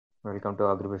Welcome to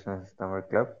Agribusiness Tamil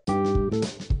Club.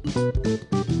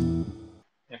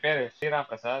 என் பேர் ஸ்ரீராம்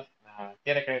பிரசாத். நான்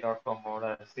keeraikadai.com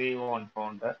CEO and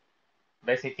founder.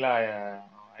 பேசிக்கலாக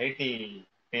ஐடி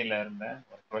ஃபீல்டில் இருந்தேன்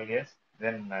ஒரு 12 years.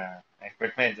 Then I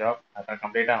quit my job. அப்புறம்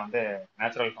கம்ப்ளீட்டாக வந்து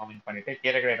நேச்சுரல் ஃபார்மிங் பண்ணிட்டு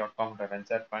keeraikadai.com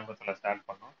வெஞ்சர் கோயம்புத்தூரில் ஸ்டார்ட்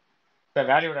பண்ணோம். இப்போ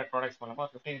வேல்யூட ப்ராடக்ட்ஸ் மூலமாக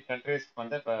 15 கண்ட்ரீஸ்க்கு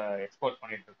வந்து இப்போ எக்ஸ்போர்ட்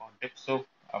பண்ணிட்டு இருக்கோம். டிப் சூப்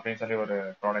அப்படின்னு சொல்லி ஒரு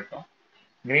ப்ராடக்ட்டும்,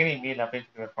 கிரீனி மீல் அப்படின்னு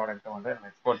சொல்லி ஒரு ப்ராடக்ட்டும் வந்து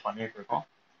நம்ம எக்ஸ்போர்ட் பண்ணிட்டு இருக்கோம்.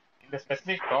 இந்த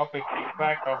specific topic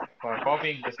impact of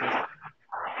copying business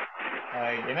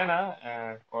என்னன்னா,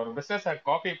 ஒரு பிசினஸ்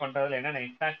காப்பி பண்றதுல என்னென்ன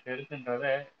இம்பாக்ட் இருக்குன்றத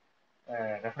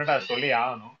டெஃபினட்டா சொல்லி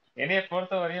ஆகணும். என்னைய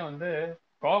பொறுத்த வரையும் வந்து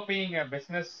காப்பிங்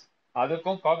பிசினஸ்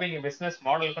அதுக்கும் காப்பிங் பிசினஸ்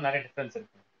மாடலுக்கும் நிறைய டிஃபரன்ஸ்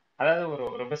இருக்கு. அதாவது ஒரு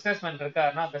ஒரு பிசினஸ் மேன்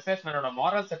இருக்காருன்னா பிசினஸ் மேனோட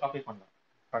மாரல்ஸை காப்பி பண்ணலாம்.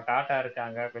 இப்போ டாடா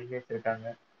இருக்காங்க, பில்கேட்ஸ் இருக்காங்க,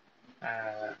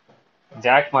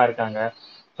 ஜாக்மா இருக்காங்க.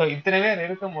 ஸோ இத்தனை பேர்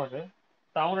இருக்கும்போது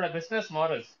அவங்களோட பிசினஸ்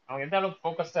மாரல்ஸ், அவங்க எந்த அளவுக்கு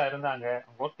ஃபோக்கஸ்டா இருந்தாங்க,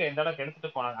 ஒர்க்கை எந்த அளவுக்கு எடுத்துட்டு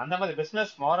போனாங்க, அந்த மாதிரி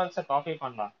பிசினஸ் மாரல்ஸை காப்பி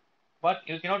பண்ணலாம். But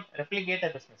you cannot replicate a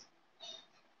business.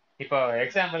 இப்போ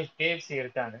எக்ஸாம்பிள் கேஎஃப்சி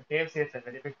இருக்காங்க, கேஎஃப்சி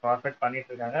வெரி பிக் ப்ராஃபிட் பண்ணிட்டு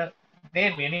இருக்காங்க.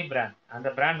 நேம் எனி பிராண்ட், அந்த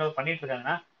பிராண்ட் பண்ணிட்டு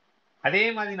இருக்காங்கன்னா அதே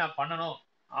மாதிரி நான் பண்ணணும்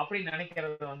அப்படின்னு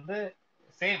நினைக்கிறது வந்து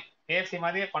சேம் கேஎஃப்சி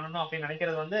மாதிரியே பண்ணணும் அப்படின்னு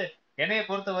நினைக்கிறது வந்து என்னைய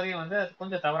பொறுத்த வரையும் வந்து அது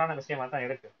கொஞ்சம் தவறான விஷயமா தான்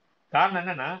இருக்கு. காரணம்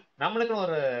என்னன்னா, நம்மளுக்கு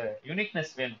ஒரு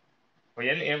யூனிக்னஸ் வேணும்.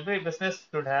 Every business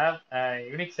should have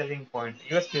unique selling point,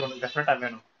 USB ஒன்று டெஃபினட்டா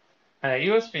வேணும்.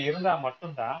 யூஎஸ்பி இருந்தா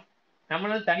மட்டும்தான்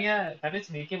நம்மளால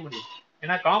தனிச்சு நிற்க முடியும்.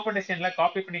 ஏன்னா காம்படிஷன்ல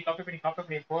காப்பி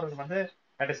பண்ணி போறது வந்து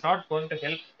that is not going to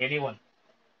help any one.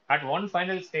 At one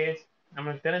final stage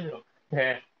நம்மளுக்கு தெரிஞ்சிடும்.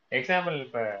 எக்ஸாம்பிள்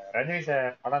இப்ப ரஜினி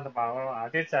சார் படம், அந்த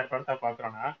அஜித் சார் படத்தை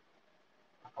பாக்குறோம்னா,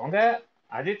 அவங்க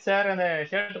அஜித் சார் அந்த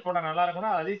ஷர்ட் போட நல்லா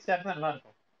இருக்கும்னா அஜித் சார் தான் நல்லா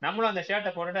இருக்கும். நம்மளும் அந்த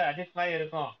ஷர்ட்டை போட்டுட்டு அஜித் மாதிரி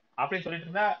இருக்கும் அப்படின்னு சொல்லிட்டு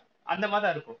இருந்தா அந்த மாதிரி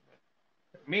தான் இருக்கும்.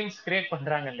 மீம்ஸ் கிரியேட்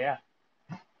பண்றாங்க இல்லையா,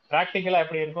 ப்ராக்டிக்கலா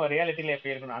எப்படி இருக்கும், ரியாலிட்டியில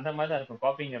எப்படி இருக்கணும், அந்த மாதிரி தான் இருக்கும்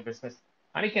copying business.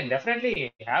 And you can definitely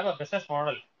have a business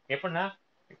model. எப்படின்னா,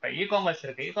 இப்ப இ காமர்ஸ்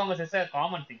இருக்கு, e commerce is a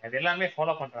common thing, அது எல்லாமே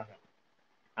ஃபாலோ பண்றாங்க.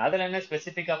 அதுல என்ன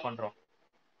ஸ்பெசிஃபிக்கா பண்றோம்,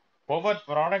 ஒவ்வொரு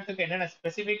ப்ராடக்ட்டுக்கு என்னென்ன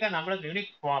ஸ்பெசிஃபிக்கா நம்மளுக்கு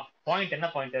யூனிக் பாயிண்ட், என்ன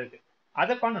பாயிண்ட் இருக்கு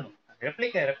அதை பண்ணணும்.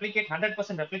 ரெப்ளிகேட்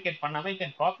 100% ரெப்ளிகேட் பண்ணாம you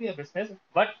can copy a business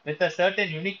but with a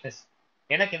certain uniqueness.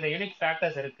 எனக்கு இந்த யூனிக்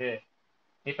ஃபேக்டர்ஸ் இருக்கு.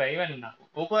 இப்ப ஈவன்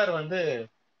உபர் வந்து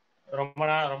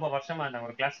ரொம்ப வருஷமா அந்த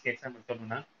ஒரு கிளாசிக் எக்ஸாம்பிள்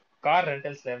சொல்லணும்னா, கார்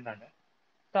ரெண்டல்ஸ்ல இருந்தாங்க.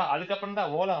 ஸோ அதுக்கப்புறம்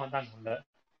தான் ஓலா வந்தாங்க உள்ள.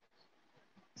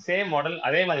 சேம் மாடல்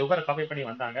அதே மாதிரி உபரை காப்பி பண்ணி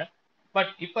வந்தாங்க.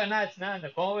 பட் இப்போ என்ன ஆச்சுன்னா,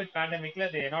 இந்த Covid பேண்டமிக்ல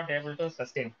they not able to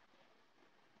sustain.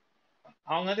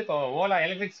 அவங்க வந்து இப்போ Ola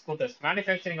electric scooters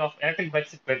manufacturing of electric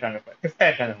bikes போயிருக்காங்க, இப்போ ஷிஃப்ட்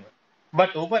ஆயிருக்காங்க.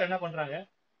 பட் உபர் என்ன பண்றாங்க,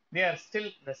 they are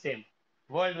still the same.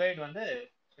 World wide வந்து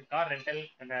கார் ரெண்டல்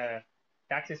அந்த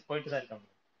டாக்ஸிஸ் போயிட்டு தான் இருக்காங்க.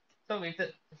 ஸோ இது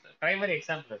பிரைமரி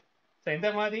எக்ஸாம்பிள். ஸோ இந்த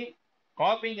மாதிரி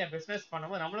காப்பிங்க பிஸ்னஸ்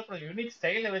பண்ணும்போது நம்மளுக்கு ஒரு யூனிக்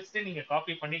ஸ்டைலை வச்சுட்டு நீங்க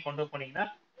காப்பி பண்ணி கொண்டு போனீங்கன்னா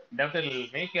that will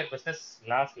make your business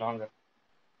last longer.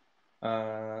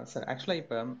 Sir ஆக்சுவலாக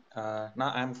இப்போ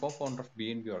நான் I am கோ-ஃபவுண்டர் of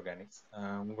PNB organics.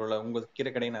 உங்கள்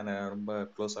கீரைக்கடையை நான் ரொம்ப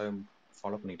க்ளோஸாக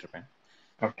ஃபாலோ பண்ணிட்டு இருப்பேன்.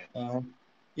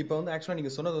 இப்போ வந்து ஆக்சுவலாக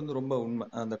நீங்கள் சொன்னது வந்து ரொம்ப உண்மை.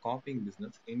 அந்த காப்பிங்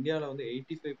பிஸ்னஸ் இந்தியாவில் வந்து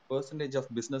 85% ஆஃப்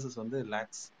பிஸ்னஸஸ் வந்து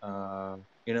லேக்ஸ்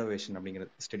இனோவேஷன்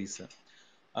அப்படிங்கிறது ஸ்டடீஸ்.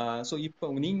 ஸோ இப்போ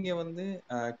நீங்கள் வந்து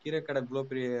கீரைக்கடை இவ்வளோ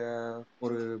பெரிய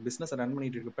ஒரு பிஸ்னஸை ரன்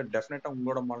பண்ணிட்டு இருக்கப்ப டெஃபினட்டாக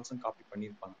உங்களோட மாடல்ஸும் காப்பி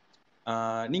பண்ணியிருப்பாங்க.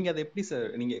 நீங்கள் அதை எப்படி சார்,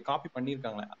 நீங்கள் காப்பி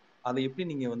பண்ணியிருக்காங்களே அதை எப்படி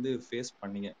நீங்க வந்து ஃபேஸ்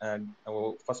பண்ணீங்க?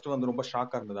 ஃபர்ஸ்ட் வந்து ரொம்ப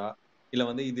ஷாக்கா இருந்ததா, இல்ல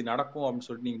வந்து இது நடக்கும் அப்படின்னு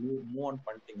சொல்லிட்டு நீங்க மூவ் ஆன்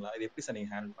பண்ணிட்டீங்களா? இது எப்படி சார்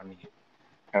நீங்க ஹேண்டில் பண்ணீங்க?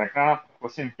 கரெக்டான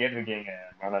கொஸ்டின் கேட்டிருக்கீங்க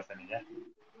பாலா சார். நீங்க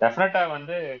டெஃபினட்டா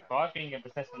வந்து காப்பிங்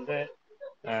பிசினஸ் வந்து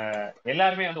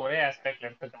எல்லாருமே வந்து ஒரே ஆஸ்பெக்ட்ல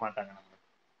எடுத்துக்க மாட்டாங்க. நம்ம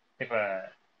இப்ப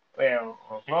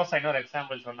க்ளோஸ் இன்னொரு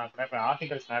எக்ஸாம்பிள் சொன்னா கூட, இப்ப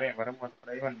ஆர்டிகல்ஸ் நிறைய வரும்போது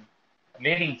கூட, ஈவன்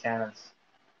லீடிங் சேனல்ஸ்,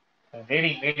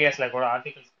 லீடிங் மீடியாஸ்ல கூட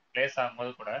ஆர்டிகல்ஸ் பிளேஸ்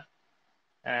ஆகும்போது கூட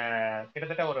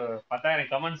கிட்டத்தட்ட ஒரு 10,000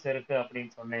 கமெண்ட்ஸ் இருக்கு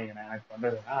அப்படின்னு சொன்னீங்கன்னா எனக்கு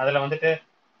வந்ததுன்னா, அதுல வந்துட்டு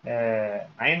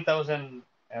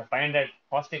 9,500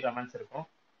 பாசிட்டிவ் கமெண்ட்ஸ் இருக்கும்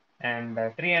அண்ட்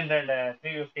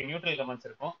 350 நியூட்ரல் கமெண்ட்ஸ்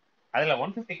இருக்கும். அதுல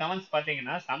 150 கமெண்ட்ஸ்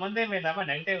பாத்தீங்கன்னா சம்மந்தமே இல்லாம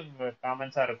நெகட்டிவ்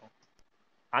காமெண்ட்ஸா இருக்கும்.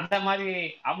 அந்த மாதிரி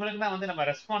அவங்களுக்கு தான் வந்து நம்ம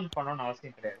ரெஸ்பாண்ட் பண்ணணும்னு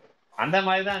அவசியம் கிடையாது. அந்த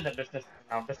மாதிரி தான் இந்த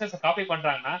பிசினஸ் காப்பி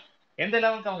பண்றாங்கன்னா எந்த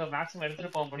லெவலுக்கு அவங்க மேக்ஸிமம்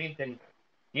எடுத்துட்டு போக முடியும் தெரியும்.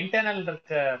 இன்டர்னல்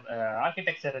இருக்க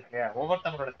ஆர்கிடெக்சர் இருக்கு இல்லையா,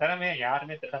 ஒவ்வொருத்தவங்களோட திறமையை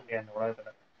யாருமே திட்ட முடியாது இந்த உலகத்துல.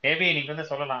 மேபி நீங்க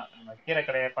வந்து சொல்லலாம், நம்ம கீரை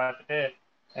கடையை பார்த்துட்டு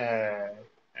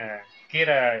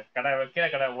கீரை கடை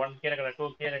 1, கீரை கடை 2,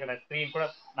 கீரை கடை 3 கூட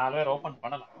 4 பேர் ஓப்பன்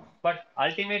பண்ணலாம். பட்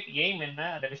அல்டிமேட் எய்ம் என்ன,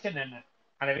 அந்த விஷன் என்ன,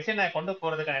 அந்த விஷனை கொண்டு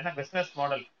போறதுக்கான என்ன பிசினஸ்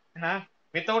மாடல். ஏன்னா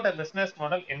வித்தவுட் அ பிசினஸ்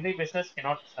மாடல் எந்த பிசினஸ்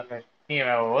கேனாட் சர்வை. நீங்க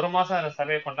 1 மாசம்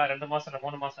சர்வை பண்ணலாம், 2 மாசம்,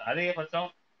 3 மாசம், அதிகபட்சம்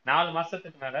 4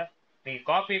 மாசத்துக்கு மேல நீங்க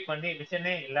காப்பி பண்ணி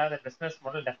விஷனே இல்லாத பிசினஸ்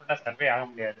மாடல் டெஃபினட்டா சர்வே ஆக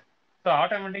முடியாது. ஸோ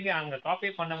ஆட்டோமேட்டிக்கா அவங்க காப்பி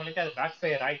பண்ணவங்களுக்கு அது பேக்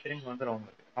ஃபயர் ஆகி திரும்பி வந்துடும்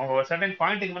உங்களுக்கு. அவங்க ஒரு சர்டன்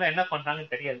பாயிண்ட்டுக்கு மேலே என்ன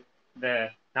பண்றாங்கன்னு தெரியாது. இந்த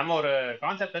நம்ம ஒரு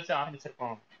கான்செப்ட் வச்சு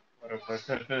ஆரம்பிச்சிருக்கோம் ஒரு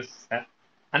பிசினஸ்,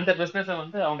 அந்த பிசினஸை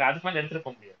வந்து அவங்க அதுக்கு மேலே எடுத்துட்டு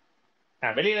போக முடியாது.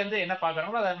 வெளியில இருந்து என்ன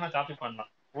பாக்குறாங்களோ அதை நம்ம காப்பி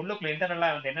பண்ணலாம். உள்ளுக்குள்ள இன்டர்னலா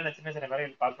வந்து என்னென்ன சின்ன சின்ன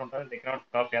வேலைகள் பார்க்கணுன்றது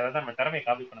காப்பி, அதை தான் நம்ம திறமையை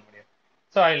காப்பி பண்ண முடியும்.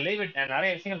 So I leave it.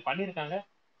 நிறைய விஷயங்கள் பண்ணியிருக்காங்க.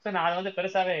 ஸோ நான் அதை வந்து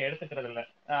பெருசாவே எடுத்துக்கிறது இல்லை.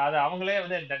 அது அவங்களே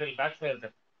வந்து பேக் ஃபயர்.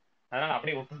 அதனால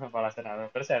அப்படியே விட்டுருங்க பாலா சார், அதை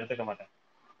பெருசா எடுத்துக்க மாட்டேன்.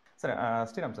 Sir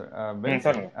Sriram sir, well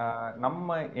set.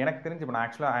 நம்ம எனக்கு தெரிஞ்சு இப்போ நான்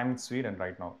ஆக்சுவலாக I am Sweden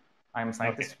right no. I am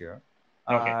scientist here.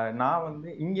 நான் வந்து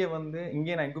இங்கே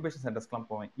நான் இன்குபேஷன் சென்டர்ஸ்க்குலாம்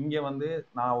போவேன். இங்கே வந்து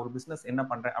நான் ஒரு பிஸ்னஸ் என்ன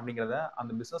பண்றேன் அப்படிங்கிறத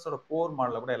அந்த பிஸ்னஸோட கோர்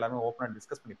மாடல கூட எல்லாமே ஓப்பனாக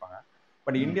டிஸ்கஸ் பண்ணிப்பாங்க.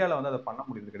 பட் இந்தியாவில் வந்து அதை பண்ண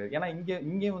முடியுது கிடையாது. ஏன்னா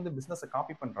இங்கே வந்து பிஸ்னஸை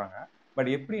காப்பி பண்றாங்க. பட்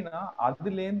எப்படின்னா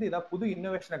அதுலேருந்து ஏதாவது புது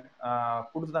இன்னோவேஷனை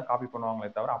கொடுத்து தான் காப்பி பண்ணுவாங்களே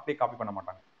தவிர அப்படியே காப்பி பண்ண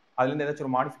மாட்டாங்க. அதுலேருந்து ஏதாச்சும்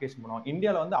ஒரு மாடிஃபிகேஷன் பண்ணுவாங்க.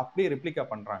 இந்தியாவில் வந்து அப்படியே ரெப்ளிகா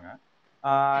பண்றாங்க.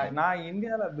 நான்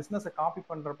இந்தியாவில் பிஸ்னஸை காப்பி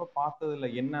பண்றப்ப பார்த்ததுல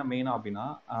என்ன மெயினா அப்படின்னா,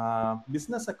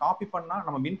 பிஸ்னஸை காப்பி பண்ணா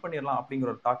நம்ம வின் பண்ணிடலாம்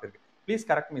அப்படிங்கிற ஒரு தாட் இருக்கு. Please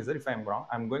correct me sir if I am wrong.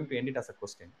 I am going to end it as a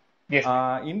question.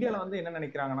 இந்தியாவில் வந்து என்ன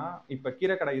நினைக்கிறாங்கன்னா, இப்ப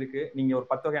கீரை கடை இருக்கு, நீங்க ஒரு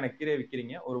 10 வகையான கீரை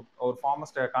விற்கிறீங்க, ஒரு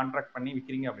ஃபார்மஸ்ட கான்ட்ராக்ட் பண்ணி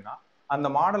விற்கிறீங்க அப்படின்னா அந்த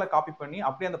மாடலை காப்பி பண்ணி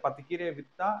அப்படியே அந்த 10 கீரையை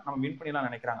வித்தா நம்ம வின் பண்ணிடலாம்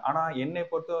நினைக்கிறாங்க. ஆனா என்னை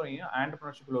பொறுத்தவரையும்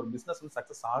ஆண்டர்பிரினர்ஷிப்ல ஒரு பிசினஸ்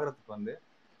சக்சஸ் ஆகிறதுக்கு வந்து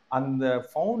அந்த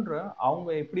ஃபவுண்டர் அவங்க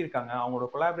எப்படி இருக்காங்க, அவங்களோட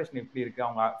கொலாபரேஷன் எப்படி இருக்கு,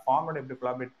 அவங்க ஃபார்மரோட எப்படி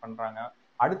கொலாபரேட் பண்றாங்க,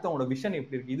 அடுத்து அவங்களோட விஷன்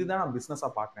எப்படி இருக்கு, இதுதான் நான் பிசினஸா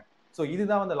பாக்குறேன். ஸோ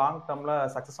இதுதான் வந்து லாங் டேர்ம்ல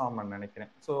சக்சஸ் ஆகும்னு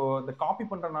நினைக்கிறேன். ஸோ இந்த காப்பி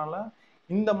பண்றதுனால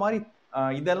இந்த மாதிரி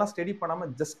இதெல்லாம் ஸ்டடி பண்ணாம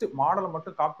ஜஸ்ட் மாடலை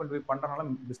மட்டும் காப்பி பண்ணி போய் பண்றதுனால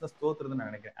பிசினஸ் தோத்துறதுன்னு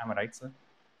நான் நினைக்கிறேன். ஆமா ரைட் சார்?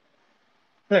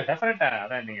 டெஃபினட்டா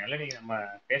அதான் நீங்க ஆல்ரெடி நம்ம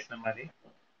பேசின மாதிரி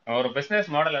ஒரு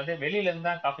பிசினஸ் மாடல் வந்து வெளியில இருந்து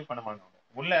தான் காப்பி பண்ண மாட்டாங்க.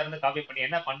 உள்ள இருந்து காப்பி பண்ணி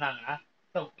என்ன பண்ணாங்கன்னா,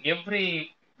 every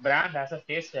brand has a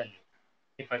face value.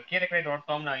 இப்ப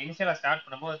keerai.com நான் இனிஷியலா ஸ்டார்ட்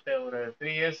பண்ணும்போது ஒரு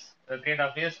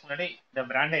 3.5 years முன்னாடி இந்த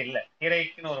பிராண்டே இல்ல.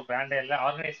 கீரைக்குன்னு ஒரு பிராண்டே இல்ல,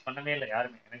 ஆர்கனைஸ் பண்ணவே இல்லை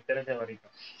யாருமே எனக்கு தெரிஞ்ச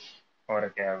வரைக்கும். ஒரு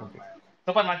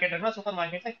சூப்பர் மார்க்கெட் இருக்குன்னா சூப்பர்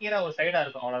மார்க்கெட்ல கீரை ஒரு சைடா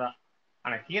இருக்கும், அவ்வளவுதான்.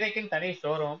 ஆனா கீரைக்குன்னு தனி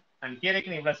ஷோரூம் அண்ட்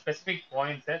கீரைக்குன்னு இவ்வளவு ஸ்பெசிபிக்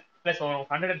பாயிண்ட்ஸ் பிளஸ் ஒரு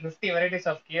 150 வெரைட்டிஸ்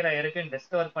ஆஃப் கீரை இருக்குன்னு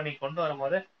டிஸ்கவர் பண்ணி கொண்டு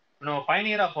வரும்போது நம்ம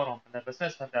பயணியரா போறோம் அந்த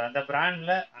பிசினஸ். அந்த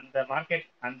பிராண்ட்ல அந்த மார்க்கெட்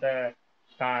அந்த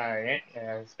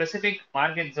ஸ்பெசிபிக்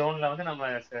மார்க்கெட் ஜோன்ல வந்து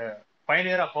நம்ம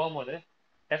பயணியரா போகும்போது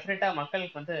டெஃபினட்டா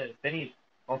மக்களுக்கு வந்து தெரியுது,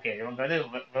 ஓகே இவங்க வந்து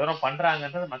விவரம்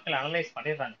பண்றாங்கன்றது மக்கள் அனலைஸ்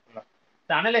பண்ணிடுறாங்க.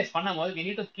 அனலைஸ் பண்ணும் போது we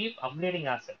need to keep upgrading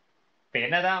ourselves. இப்ப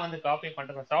என்னதான் வந்து காப்பி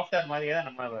பண்றோம், சாஃப்ட்வேர் மாதிரியே தான்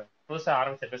நம்ம புதுசா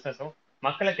ஆரம்பிச்ச பிசினஸும்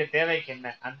மக்களுக்கு தேவைக்கு என்ன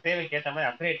அந்த தேவைக்கு ஏற்ற மாதிரி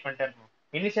அப்கிரேட் பண்ணிட்டே இருக்கணும்.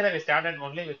 இனிஷியலா we started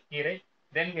only with கீரை,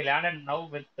 then we landed now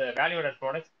with value-added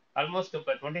products. Almost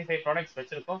இப்போ 25 ப்ராடக்ட்ஸ்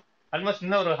வச்சிருக்கோம். ஆல்மோஸ்ட்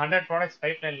இன்னும் ஒரு 100 ப்ராடக்ட்ஸ்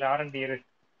பைப்லைன்ல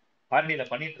ஆர்டியில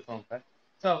பண்ணிட்டு இருக்கோம் சார்.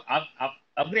 ஸோ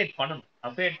அப்கிரேட் பண்ணணும்.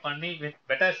 அப்கிரேட் பண்ணி with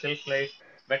better self life,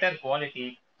 better quality,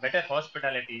 better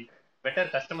hospitality, better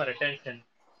customer retention,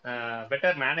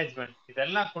 better management,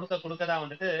 இதெல்லாம் கொடுக்க தான்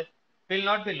வந்துட்டு will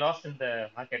not be lost in the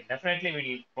market. Definitely we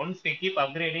once we keep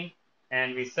upgrading and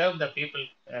we serve the people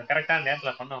கரெக்டான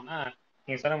நேரத்தில் பண்ணோம்னா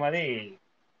நீங்க சொன்ன மாதிரி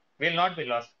will not be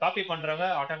lost. Copy பண்றவங்க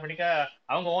ஆட்டோமேட்டிக்கா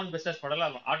அவங்க ஓன் பிசினஸ் மாடல்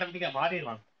ஆட்டோமேட்டிக்கா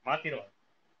மாத்திடுவாங்க.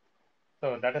 So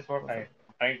that is what I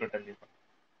trying to tell you.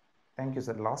 Thank you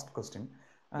sir. Last question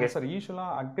sir.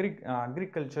 யூஸ்வலாக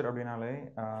அக்ரிகல்ச்சர் அப்படின்னாலே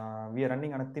வி ஆர்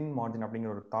ரன்னிங் ஆன தின் மார்ஜின்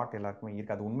அப்படிங்கிற ஒரு தாட் எல்லாருக்குமே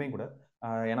இருக்கு. அது உண்மை கூட.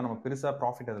 ஏன்னா நம்ம பெருசாக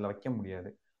ப்ராஃபிட் அதில் வைக்க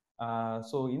முடியாது.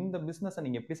 ஸோ இந்த பிஸ்னஸை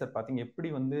நீங்கள் எப்படி சார் பார்த்தீங்க, எப்படி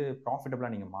வந்து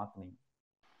ப்ராஃபிட்டபிளாக நீங்கள் மாற்றினீங்க?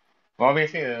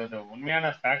 ஆப்வியஸ்லி உண்மையான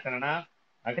ஃபேக்ட் என்னன்னா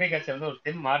அக்ரிகல்ச்சர் வந்து ஒரு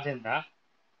தின் மார்ஜின் தான்.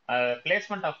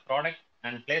 Placement of product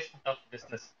and placement of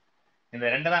business, இந்த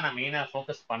ரெண்டு தான் நான் மெயினாக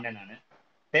ஃபோக்கஸ் பண்ணேன். நான்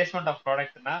பிளேஸ்மெண்ட் ஆஃப்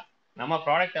ப்ராடக்ட்னா நம்ம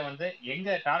ப்ராடக்ட்டை வந்து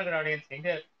எங்க டார்கெட் ஆடியன்ஸ் எங்க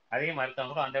அதிகமாக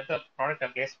இருக்காங்களோ அந்த இடத்துல ப்ராடக்ட்டை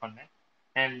பிளேஸ் பண்ணேன்.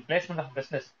 And placement of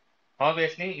business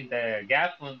obviously இந்த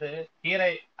கேப் வந்து கீரை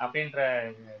அப்படின்ற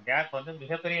கேப் வந்து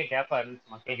மிகப்பெரிய கேப்பாக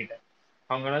இருந்துச்சு மக்கள்கிட்ட.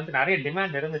 அவங்க வந்து நிறைய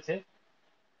டிமாண்ட் இருந்துச்சு,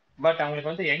 பட்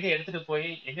அவங்களுக்கு வந்து எங்க எடுத்துட்டு போய்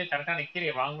எங்க கரெக்டான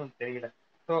கீரையை வாங்கணும்னு தெரியல.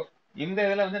 ஸோ இந்த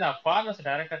இதில் வந்து நான் ஃபார்மர்ஸ்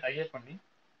டைரக்டா டைப் பண்ணி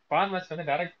ஃபார்மர்ஸ் வந்து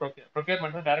டைரக்ட்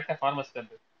ப்ரொக்யூர்மெண்ட் வந்து டைரக்டா ஃபார்மர்ஸ்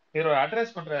இருந்து இதோட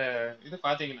அட்ரஸ் பண்ற இது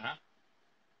பாத்தீங்கன்னா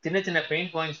சின்ன சின்ன பெயின்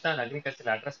பாயிண்ட்ஸ் தான்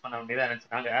அக்ரிகல்ச்சர்ல அட்ரஸ் பண்ண வேண்டியதா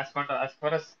இருந்துச்சு. நாங்கள் as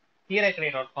far as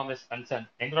keeraikadai.com is concerned,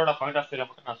 எங்களோட பாயிண்ட் ஆஃப் வியூல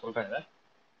மட்டும் நான் சொல்றேன்.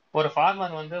 ஒரு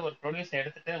ஃபார்மர் வந்து ஒரு ப்ரொடியூஸ்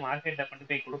எடுத்துட்டு மார்க்கெட்ல கொண்டு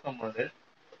போய் கொடுக்கும்போது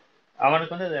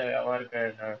அவனுக்கு வந்து அவருக்கு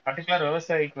பர்டிகுலர்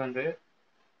விவசாயிக்கு வந்து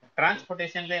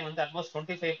டிரான்ஸ்போர்டேஷன்லேயே வந்து almost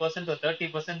 25% to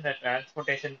 30%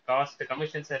 transportation cost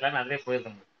commissions எல்லாமே அதிலே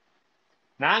போயிருந்தோம்.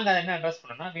 நாங்க அதை என்ன அட்ரஸ்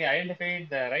பண்ணோம்னா we identified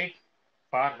the right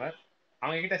farmer.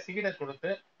 அவங்க கிட்ட சீடை கொடுத்து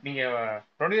நீங்க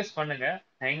ப்ரொடியூஸ் பண்ணுங்க,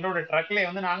 எங்களோட ட்ரக்ல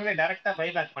வந்து நாங்களே டைரக்டா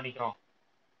பைபேக் பண்ணிக்கிறோம்,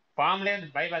 ஃபார்ம்லேயே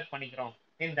பைபேக் பண்ணிக்கிறோம்.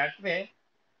 இன் தட் வே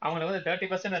அவங்களுக்கு வந்து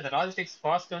 30% அந்த லாஜிஸ்டிக்ஸ்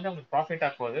காஸ்ட் வந்து அவங்களுக்கு ப்ராஃபிட்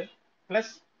போகுது.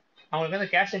 ப்ளஸ் அவங்களுக்கு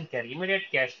வந்து cash and carry, immediate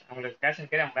cash, அவங்களுக்கு கேஷ் அண்ட்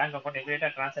கேரி அவங்க பேங்க் அக்கௌண்ட்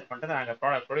இமீடியட்டாக ட்ரான்ஸ்ஃபர் பண்ணிட்டு நாங்கள்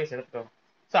ப்ரொடியூஸ் எடுத்துட்டு வரோம்.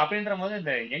 ஸோ அப்படின்ற போது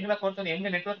இந்த எங்களை பொறுத்தவரை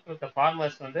எங்கள் நெட்ஒர்க் இருக்க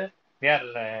ஃபார்மர்ஸ் வந்து தேர்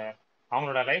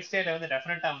அவங்களோட லைஃப் ஸ்டைலை வந்து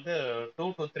டெஃபினட்டாக வந்து 2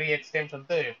 to 3x டைம்ஸ்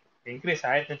வந்து இன்க்ரீஸ்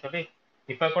ஆயிருக்குன்னு சொல்லி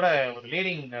இப்போ கூட ஒரு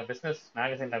லீடிங் பிஸ்னஸ்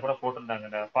மேகசின்ல கூட போட்டிருந்தாங்க,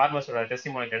 இந்த ஃபார்மர்ஸோட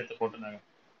டெஸ்டிமோனியல் எடுத்து போட்டிருந்தாங்க.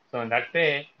 So that way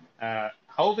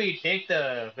how we take the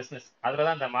business, அதில்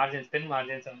தான் இந்த மார்ஜின்ஸ், தென்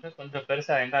மார்ஜின்ஸ் வந்து கொஞ்சம்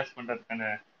பெருசாக என்லார்ஜ் பண்ணுறதுக்கான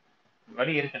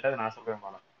வழி இருக்குன்றது நான் சொல்கிறேன்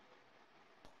madam.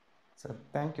 Sir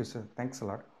thank you sir, thanks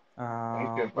a lot.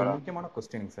 Thank you ஒரு மேடம். முக்கியமான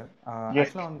கொஸ்டின் சார். எஸ்.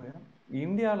 ஆக்சுவலாக வந்து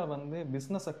இந்தியாவில் வந்து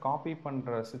பிஸ்னஸை காப்பி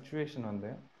பண்ணுற சுச்சுவேஷன்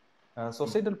வந்து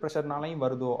சொசைட்டல் ப்ரெஷர்னாலையும்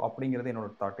வருதோ அப்படிங்கிறது என்னோட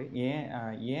தாட்டு.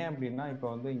 ஏன் அப்படின்னா இப்போ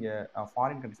வந்து இங்கே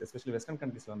ஃபாரின் கண்ட்ரிஸ், எஸ்பெஷலி வெஸ்டர்ன்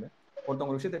கண்ட்ரிஸில் வந்து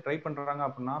ஒருத்தவங்க விஷயத்தை ட்ரை பண்ணுறாங்க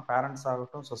அப்படின்னா பேரண்ட்ஸ்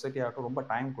ஆகட்டும் சொசைட்டி ஆகட்டும் ரொம்ப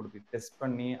டைம் கொடுத்து டெஸ்ட்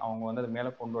பண்ணி அவங்க வந்து அது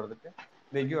மேலே கொண்டு வரதுக்கு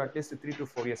they give at least 3 to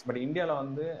 4 years. But இந்தியாவில்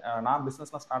வந்து நான்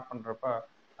பிஸ்னஸ்லாம் ஸ்டார்ட் பண்ணுறப்ப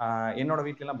என்னோட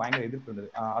வீட்டிலலாம் பயங்கர எதிர்ப்பு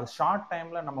இருந்தது. அது ஷார்ட்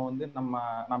டைமில் நம்ம வந்து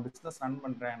நான் பிஸ்னஸ் ரன்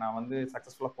பண்ணுறேன், நான் வந்து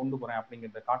சக்ஸஸ்ஃபுல்லாக கொண்டு போகிறேன்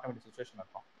அப்படிங்கிறத காட்ட வேண்டிய சுச்சுவேஷன்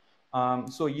இருக்கும்.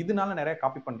 ஸோ இதனால நிறைய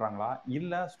காப்பி பண்ணுறாங்களா,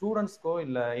 இல்லை ஸ்டூடெண்ட்ஸ்க்கோ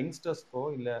இல்லை யங்ஸ்டர்ஸ்க்கோ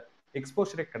இல்லை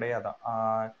எக்ஸ்போஷரே கிடையாதா?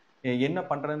 என்ன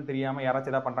பண்ணுறதுன்னு தெரியாமல்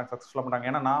யாராச்சும் எதாவது பண்ணுறாங்க, சக்ஸஸ்ஃபுல்லாக பண்ணுறாங்க.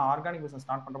 ஏன்னா நான் ஆர்கானிக் பிஸ்னஸ்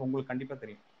ஸ்டார்ட் பண்ணுறப்ப உங்களுக்கு கண்டிப்பாக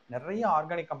தெரியும், நிறைய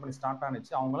ஆர்கானிக் கம்பெனி ஸ்டார்ட்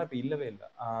ஆனிச்சு, அவங்களாம் இப்போ இல்லவே இல்லை.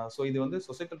 ஸோ இது வந்து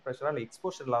சொசைட்டல் ப்ரெஷரா இல்லை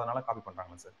எக்ஸ்போஷர் இல்லாதனால காப்பி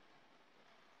பண்ணுறாங்களா சார்?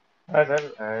 சார்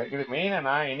இது மெயினாக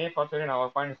நான் என்னைய பொறுத்தவரைக்கும் நான்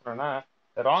ஒரு பாயிண்ட் சொல்றேன்னா,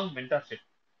 ராங் மென்டார்ஷிப்.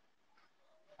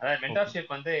 அதாவது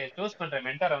மென்டார்ஷிப் வந்து சூஸ் பண்ற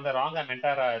மென்டாரை வந்து ராங்கா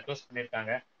மென்டாரா சூஸ்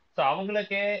பண்ணியிருக்காங்க. ஸோ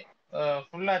அவங்களுக்கே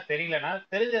ஃபுல்லா தெரியலன்னா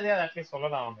தெரிஞ்சதே அதை அட்லீஸ்ட்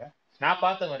சொல்லலாம். அவங்க நான்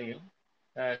பார்த்த வரையும்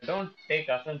டோன்ட்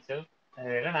டேக் அஃபென்சிவ்.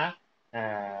 என்னன்னா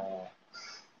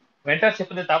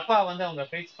மென்டர்ஷிப் வந்து தப்பா வந்து அவங்க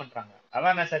ப்ரீச் பண்றாங்க.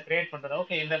 அவேர்னஸை கிரியேட் பண்றது,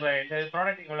 ஓகே இந்த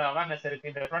ப்ராடக்ட் இவ்வளவு அவேர்னஸ் இருக்கு,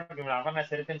 இந்த ப்ராடக்ட் இவ்வளவு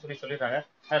அவேர்னஸ் இருக்குன்னு சொல்லிடுறாங்க.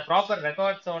 அது ப்ராப்பர்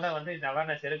ரெக்கார்ட்ஸோட வந்து இந்த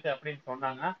அவேர்னஸ் இருக்கு அப்படின்னு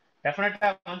சொன்னாங்கன்னா டெஃபினட்டா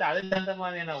வந்து அதுக்கு தகுந்த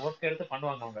மாதிரியான ஒர்க் எடுத்து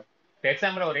பண்ணுவாங்க அவங்க. இப்போ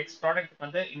எக்ஸாம்பிள் ஒரு எக்ஸ் ப்ராடக்ட்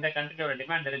வந்து இந்த கண்ட்ரியோட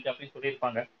டிமாண்ட் இருக்கு அப்படின்னு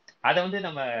சொல்லியிருப்பாங்க. அதை வந்து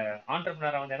நம்ம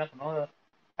ஆண்டர்பிரினரை வந்து என்ன பண்ணுவோம்,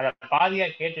 அதை பாதியா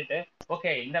கேட்டுட்டு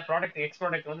ஓகே இந்த ப்ராடக்ட் எக்ஸ்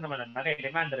ப்ராடக்ட் வந்து நம்ம நிறைய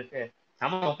டிமாண்ட் இருக்கு,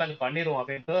 நம்ம உட்காந்து பண்ணிடுவோம்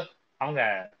அப்படின்ட்டு அவங்க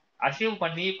அசியூம்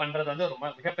பண்ணி பண்றது வந்து ரொம்ப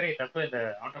மிகப்பெரிய தப்பு. இந்த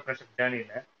ஆண்டர்பிரினர்ஷிப்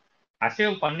ஜேர்னியில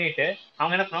அசியூம் பண்ணிட்டு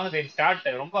அவங்க என்ன பண்ணுவாங்க, ஸ்டார்ட்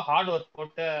ரொம்ப ஹார்ட் ஒர்க்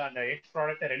போட்டு அந்த எக்ஸ்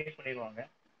ப்ராடக்ட்டை ரெடி பண்ணிடுவாங்க.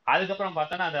 அதுக்கப்புறம்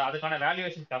பார்த்தோன்னா அதுக்கான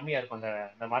வேல்யூவேஷன் கம்மியா இருக்கும்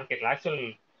அந்த மார்க்கெட்ல. ஆக்சுவல்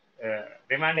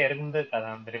டிமாண்ட் இருந்திருக்காது,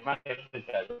 அந்த டிமாண்ட்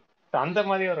இருந்திருக்காது. அந்த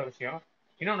மாதிரி ஒரு விஷயம்.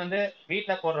 இன்னொன்று வந்து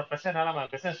வீட்டில் போடுற ப்ரெஷர்னால நம்ம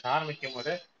பிஸ்னஸ் ஆரம்பிக்கும்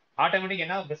போது ஆட்டோமேட்டிக்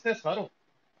என்ன பிஸ்னஸ் வரும்,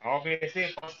 ஆப்வியஸ்லி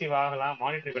பாசிட்டிவ் ஆகலாம்,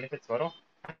 மானிட்டரி பெனிஃபிட்ஸ் வரும்.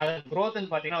 அது க்ரோத்னு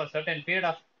பார்த்தீங்கன்னா ஒரு சர்டன் பீரியட்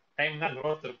ஆஃப் டைம் தான்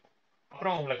க்ரோத் இருக்கும்.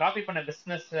 அப்புறம் உங்களை காப்பி பண்ண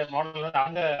பிஸ்னஸ் மாடல் வந்து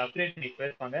அவங்க அப்கிரேட் பண்ணி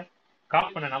போயிருப்பாங்க.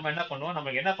 காப்பி பண்ண நம்ம என்ன பண்ணுவோம்,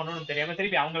 நமக்கு என்ன பண்ணணும்னு தெரியாம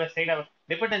திருப்பி அவங்கள சைட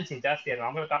டிபெண்டன்சி ஜாஸ்தியா இருக்கும்.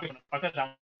 அவங்கள காப்பி பண்ணணும், பக்கத்துல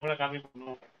அவங்கள காப்பி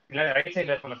பண்ணணும், இல்லை ரைட்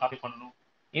சைட்ல இருக்கவங்கள காப்பி பண்ணணும்.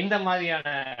 இந்த மாதிரியான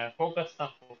ஃபோக்கஸ்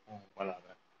தான் போகும் வளாக.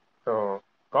 So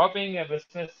copying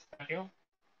business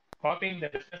copying the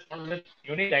business with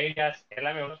unique ideas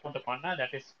எல்லாமே எவ்வளோ போட்டு பண்ணா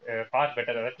that is for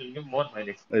better, that will give more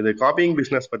mileage. இது காப்பிங்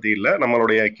பிஸ்னஸ் பத்தி இல்லை,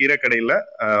 நம்மளுடைய கீரைக்கடையில்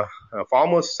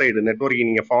ஃபார்மர்ஸ் சைடு நெட்வொர்க்கிங்,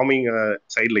 நீங்கள் ஃபார்மிங்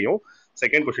சைட்லையும்,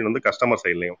 செகண்ட் கொஸ்டின் வந்து கஸ்டமர்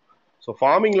சைட்லையும். ஸோ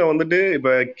ஃபார்மிங்கில் வந்துட்டு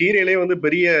இப்போ கீரையிலே வந்து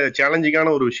பெரிய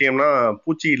சேலஞ்சிங்கான ஒரு விஷயம்னா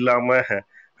பூச்சி இல்லாமல்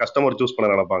கஸ்டமர் சூஸ் பண்ண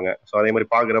நினைப்பாங்க. ஸோ அதே மாதிரி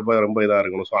பார்க்குறப்ப ரொம்ப இதாக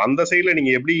இருக்கணும். ஸோ அந்த சைடில்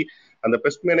நீங்கள் எப்படி அந்த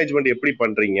பெஸ்ட் மேனேஜ்மெண்ட் எப்படி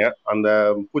பண்ணுறீங்க, அந்த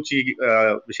பூச்சி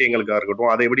விஷயங்களுக்காக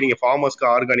இருக்கட்டும், அதை எப்படி நீங்கள் ஃபார்மர்ஸ்க்கு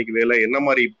ஆர்கானிக் வேலை என்ன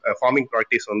மாதிரி ஃபார்மிங்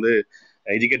ப்ராக்டிஸ் வந்து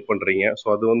எஜுகேட் பண்ணுறீங்க. ஸோ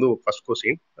அது வந்து ஃபர்ஸ்ட்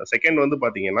கொஸ்டின். செகண்ட் வந்து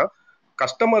பார்த்தீங்கன்னா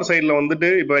கஸ்டமர் சைடில் வந்துட்டு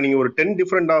இப்போ நீங்கள் ஒரு 10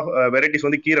 டிஃப்ரெண்ட் ஆஃப் வெரைட்டிஸ்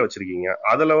வந்து கீரை வச்சிருக்கீங்க,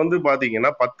 அதில் வந்து பார்த்தீங்கன்னா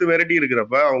 10 வெரைட்டி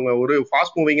இருக்கிறப்ப அவங்க ஒரு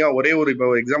ஃபாஸ்ட் மூவிங்காக ஒரே ஒரு இப்போ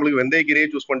எக்ஸாம்பிளுக்கு வெந்தய கீரையே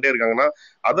சூஸ் பண்ணிட்டே இருக்காங்கன்னா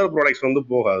அதர் ப்ராடக்ட்ஸ் வந்து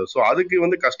போகாது. ஸோ அதுக்கு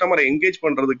வந்து கஸ்டமரை என்கேஜ்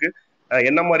பண்ணுறதுக்கு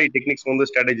என்ன மாதிரி டெக்னிக்ஸ் வந்து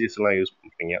ஸ்ட்ராட்டஜிஸ் எல்லாம் யூஸ்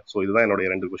பண்ணுறீங்க? ஸோ இதுதான் என்னுடைய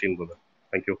 2 கொஸ்டின் பிரதர்.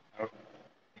 தேங்க்யூ.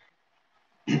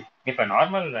 இப்போ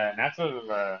நார்மல் நேச்சுரல்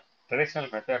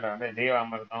ட்ரெடிஷ்னல் மெத்தடில் வந்து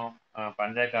ஜீவாமிர்தம்,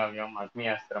 பஞ்சகாவியம்,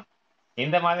 அக்னியாஸ்திரம்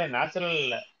இந்த மாதிரி நேச்சுரல்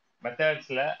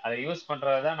மெத்தட்ஸில் அதை யூஸ்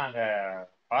பண்ணுறது தான் நாங்கள்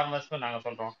ஃபார்மர்ஸ்க்கும் நாங்கள்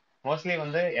சொல்கிறோம். மோஸ்ட்லி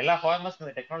வந்து எல்லா ஃபார்மர்ஸ்க்கும்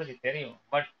இந்த டெக்னாலஜி தெரியும்.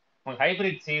 பட் உங்களுக்கு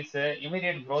ஹைப்ரிட் சீட்ஸு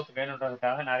இமீடியட் க்ரோத்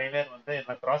வேணுன்றதுக்காக நிறைய பேர் வந்து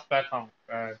இந்த கிராஸ் பிளாட்ஃபார்ம்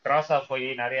கிராஸாக போய்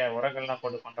நிறைய உரங்கள்லாம்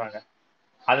போட்டு பண்ணுறாங்க.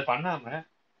 அது பண்ணாமல்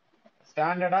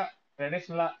ஸ்டாண்டர்டாக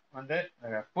ட்ரெடிஷ்னலாக வந்து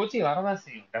பூச்சி வரதான்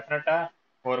செய்யும். டெஃபினட்டாக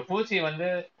ஒரு பூச்சி வந்து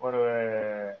ஒரு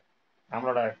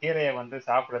நம்மளோட கீரையை வந்து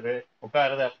சாப்பிடுறது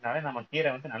உட்காருது அப்படின்னாலே நம்ம கீரை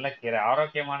வந்து நல்ல கீரை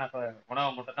ஆரோக்கியமான உணவை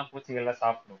மட்டும் தான் பூச்சிகள்லாம்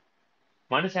சாப்பிடும்.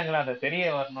 மனுஷங்களை அதை தெரிய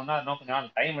வரணும்னா நோக்கு நாள்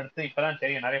டைம் எடுத்து இப்பதான்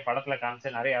தெரியும். நிறைய படத்துல காமிச்சு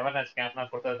நிறைய அவேர்னஸ் கேம்ப்லாம்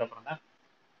கொடுத்ததுக்கு அப்புறம் தான்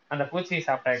அந்த பூச்சி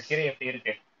சாப்பிட்ட கீரை எப்படி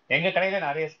இருக்கு. எங்க கடையில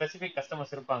நிறைய ஸ்பெசிபிக்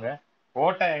கஸ்டமர்ஸ் இருப்பாங்க,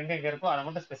 ஓட்டை எங்க இருக்கோ அதை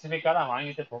மட்டும் ஸ்பெசிஃபிக்காக தான்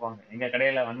வாங்கிட்டு போவாங்க. எங்க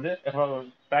கடையில வந்து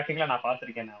ப்ராக்டிக்கலா நான்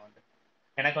பார்த்துருக்கேன். நான் வந்து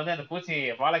எனக்கு வந்து அந்த பூச்சி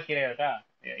வாழைக்கீரை இருக்கா,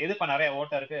 இதுப்பா நிறைய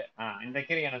ஓட்டை இருக்கு, இந்த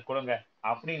கீரை எனக்கு கொடுங்க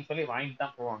அப்படின்னு சொல்லி வாங்கிட்டு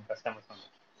தான் போவாங்க கஸ்டமர்ஸ் வந்து.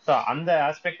 ஸோ அந்த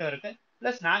ஆஸ்பெக்டும் இருக்கு.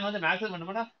 பிளஸ் நாங்க வந்து மேக்ஸிமம்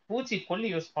பண்ணோம்னா பூச்சி கொல்லி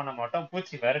யூஸ் பண்ண மாட்டோம்,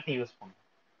 பூச்சி வெரைட்டி யூஸ் பண்ணுவோம்.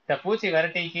 இந்த பூச்சி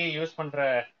வெரைட்டிக்கு யூஸ் பண்ற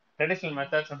ட்ரெடிஷ்னல்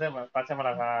மெத்தட்ஸ் வந்து பச்சை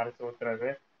மிளகாய் அரைச்சி ஊத்துறது,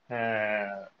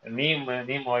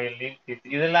 நீம் ஆயில், நீம் சீட்ஸ்,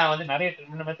 இதெல்லாம் வந்து நிறைய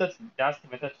மெத்தட்ஸ், ஜாஸ்தி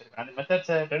மெத்தட்ஸ் இருக்கு. அந்த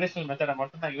மெத்தட்ஸ் ட்ரெடிஷ்னல் மெத்தடை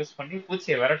மட்டும் தான் யூஸ் பண்ணி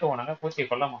பூச்சியை விரட்டுவோம். நாங்கள் பூச்சியை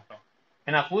கொல்ல மாட்டோம்.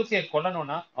 ஏன்னா பூச்சியை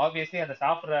கொல்லணும்னா ஆப்வியஸ்லி அதை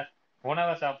சாப்பிட்ற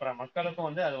உணவை சாப்பிட்ற மக்களுக்கும்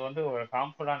வந்து அது வந்து ஒரு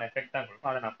ஹார்ம்ஃபுல்லான எஃபெக்ட் தான்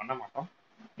கொடுக்கும். அதை நான் பண்ண மாட்டோம்.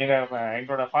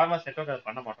 எங்களோட ஃபார்மர்ஸ் நெட்வொர்க் அதை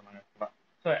பண்ண மாட்டோம் நாங்கள் ஆக்சுவலாக.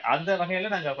 ஸோ அந்த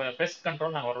வகையில் நாங்கள் கொஞ்சம் பெஸ்ட்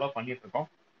கண்ட்ரோல் நாங்கள் ஓரளவு பண்ணிட்டு இருக்கோம்.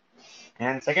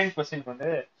 அண்ட் செகண்ட் கொஸ்டின் வந்து,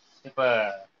 இப்போ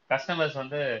கஸ்டமர்ஸ்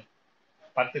வந்து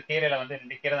 10 கீரையில வந்து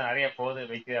 2 கீரை தான் நிறைய போகுது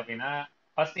வைக்குது அப்படின்னா,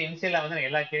 ஃபர்ஸ்ட் இனிஷியலா வந்து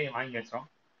எல்லா கீரையும் வாங்கி வச்சோம்.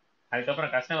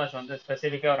 அதுக்கப்புறம் கஸ்டமர்ஸ் வந்து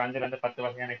ஸ்பெசிஃபிக்கா ஒரு 5ல இருந்து 10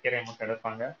 வகையான கீரையை மட்டும்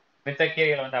எடுப்பாங்க. மித்த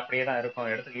கீரைகள் வந்து அப்படியே தான் இருக்கும்,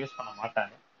 எடுத்து யூஸ் பண்ண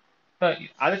மாட்டாங்க. ஸோ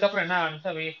அதுக்கப்புறம் என்ன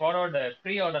ஆனிச்சா, we followed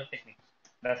pre order technique.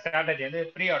 இந்த ஸ்ட்ராட்டஜி வந்து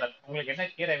ப்ரீ ஆர்டர், உங்களுக்கு என்ன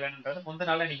கீரை வேணுன்றது முந்தின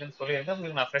நாளே நீங்க வந்து சொல்லியிருந்தா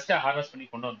உங்களுக்கு நான் ஃப்ரெஷ்ஷா ஹார்வெஸ்ட் பண்ணி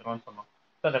கொண்டு வந்துருவோம்னு சொன்னோம்.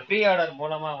 ஸோ அந்த ப்ரீ ஆர்டர்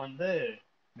மூலமா வந்து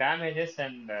டேமேஜஸ்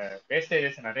அண்ட்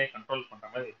வேஸ்டேஜஸ் நிறைய கண்ட்ரோல் பண்ற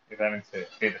மாதிரி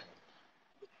செய்து.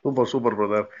 Super super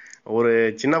brother. ஒரு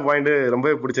சின்ன பாயிண்ட்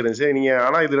ரொம்பவே பிடிச்சிருந்துச்சு நீங்க.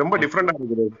 ஆனா இது ரொம்ப டிஃப்ரெண்டா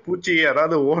இருக்குது. பூச்சி,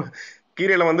 அதாவது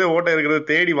கீரையில வந்து ஓட்டை இருக்கிறது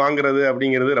தேடி வாங்குறது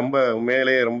அப்படிங்கிறது ரொம்ப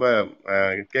உண்மையிலேயே ரொம்ப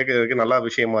கேட்கறதுக்கு நல்ல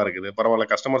விஷயமா இருக்குது. பரவாயில்ல,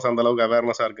 கஸ்டமர்ஸ் அந்த அளவுக்கு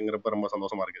அவேர்னஸா இருக்குங்கிறப்ப ரொம்ப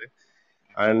சந்தோஷமா இருக்குது.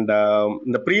 அண்ட்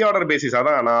இந்த ப்ரீ ஆர்டர் பேசிஸ்,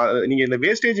 அதான் நான் நீங்க இந்த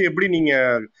வேஸ்டேஜ் எப்படி நீங்க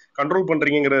கண்ட்ரோல்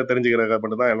பண்றீங்கிறத தெரிஞ்சுக்கிறத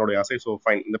மட்டும் தான் என்னுடைய ஆசை. ஸோ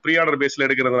ஃபைன், இந்த ப்ரீ ஆர்டர் பேஸ்ல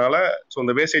எடுக்கிறதுனால ஸோ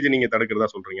இந்த வேஸ்டேஜ் நீங்க தடுக்கிறதா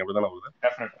சொல்றீங்க,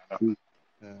 அப்படிதானே?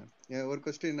 ஒரு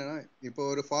கொஸ்டின் என்னன்னா, இப்போ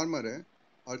ஒரு ஃபார்மரு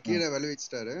அவர் கீரை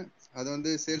விளைவிச்சிட்டாரு, அதை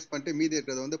வந்து சேல்ஸ் பண்ணிட்டு மீதி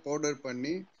இருக்கிறத வந்து பவுடர்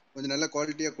பண்ணி கொஞ்சம் நல்ல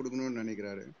குவாலிட்டியாக கொடுக்கணும்னு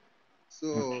நினைக்கிறாரு. ஸோ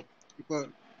இப்போ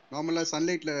நார்மலாக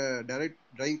சன்லைட்டில் டைரக்ட்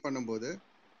ட்ரைங் பண்ணும்போது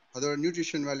அதோட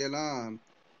நியூட்ரிஷன் வேல்யூலாம்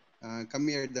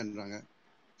கம்மியாயிடுதுன்றாங்க.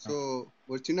 ஸோ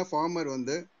ஒரு சின்ன ஃபார்மர்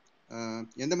வந்து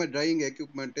எந்த மாதிரி ட்ரையிங்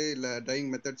எக்யூப்மெண்ட்டு இல்லை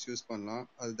ட்ரையிங் மெத்தட்ஸ் யூஸ் பண்ணலாம்,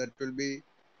 அது that will be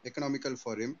economical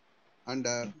for him. And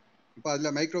இப்போ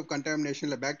அதில் மைக்ரோ கண்டாமினேஷன்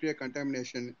இல்லை பாக்டீரியா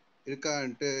கண்டாமினேஷன்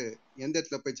இருக்கான்ட்டு எந்த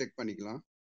இடத்துல போய் செக் பண்ணிக்கலாம்?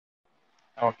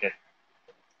 Okay,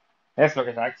 S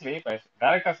Lokesh. ஆக்சுவலி இப்போ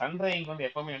டேரக்டா சன் ட்ரையிங் வந்து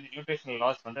எப்பவுமே வந்து நியூட்ரிஷனல்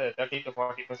லாஸ் வந்து 30 to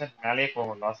 40% மேலேயே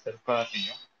போகும், லாஸ் இருக்க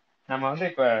செய்யும். நம்ம வந்து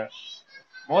இப்போ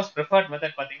மோஸ்ட் ப்ரிஃபர்ட்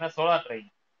மெத்தட் பார்த்தீங்கன்னா சோலார்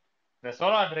ட்ரையிங். இந்த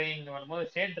சோலார் ட்ரையிங் வரும்போது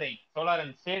shade drying, solar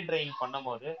and shade drying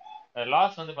பண்ணும்போது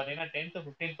லாஸ் வந்து பார்த்தீங்கன்னா 10 to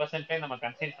 15% நம்ம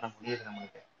கன்சைன் பண்ண முடியுது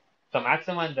நம்மளுக்கு. ஸோ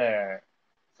மேக்ஸிமம் இந்த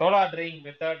சோலார் ட்ரையிங்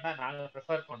மெத்தட் தான் நாங்கள்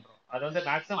ப்ரிஃபர் பண்ணுறோம். அது வந்து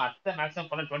மேக்ஸிமம்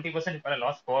பண்ண 20% இப்போ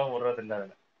லாஸ் போக விடுறது இல்லை.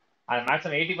 அதில் அது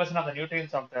maximum 80% of the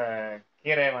nutrients of the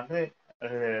கீரை வந்து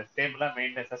அது ஸ்டேபிளாக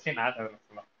மெயின்டைன் சஸ்டெயின் ஆகுது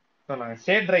சொல்லலாம். ஸோ நாங்கள்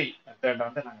ஷேட் ட்ரை மெத்தட்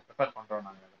வந்து நாங்கள் ப்ரிஃபர் பண்ணுறோம்.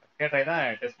 நாங்கள் ஷேட் ட்ரை தான்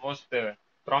இட் இஸ் மோஸ்ட்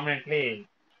ப்ராமினென்ட்லி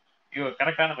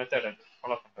கரெக்டான மெத்தட் அது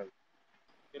ஃபாலோ பண்ணுறது.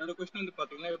 என்னோட கொஸ்டின் வந்து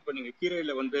பாத்தீங்கன்னா, இப்போ நீங்க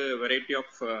கீரையில வந்து வெரைட்டி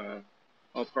ஆஃப்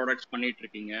ப்ராடக்ட்ஸ் பண்ணிட்டு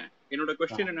இருக்கீங்க. என்னோட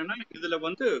கொஸ்டின் என்னன்னா, இதுல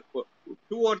வந்து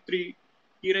 2 or 3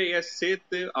 கீரையை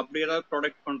சேர்த்து அப்படி ஏதாவது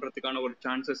ப்ராடக்ட் பண்றதுக்கான ஒரு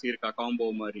சான்சஸ் இருக்கா, காம்போ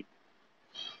மாதிரி?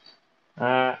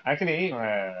 ஆக்சுவலி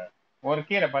ஒரு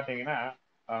கீரை பார்த்தீங்கன்னா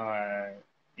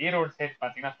ஈரோடு சைட்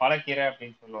பார்த்தீங்கன்னா பழக்கீரை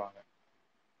அப்படின்னு சொல்லுவாங்க.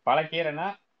 பழக்கீரைனா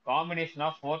காம்பினேஷன்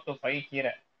ஆஃப் 4 to 5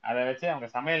 கீரை, அதை வச்சு அவங்க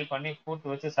சமையல் பண்ணி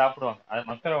கூட்டு வச்சு சாப்பிடுவாங்க. அது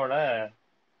மக்களோட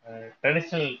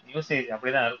ட்ரெடிஷ்னல் யூசேஜ்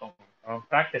அப்படிதான் இருக்கும்.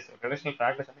 ப்ராக்டிஸ், ட்ரெடிஷ்னல்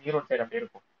ப்ராக்டிஸ் வந்து ஈரோடு சைடு அப்படி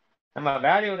இருக்கும். நம்ம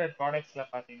வேல்யூடட் ப்ராடக்ட்ஸ்ல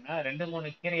பார்த்தீங்கன்னா 2-3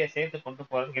 கீரையை சேர்த்து கொண்டு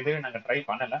போறதுக்கு எதுவும் நாங்கள் ட்ரை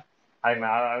பண்ணலை.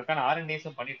 அதுக்கான R&Ds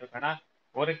பண்ணிட்டு இருக்கோம். ஏன்னா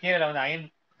ஒரு கீரையில வந்து அயன்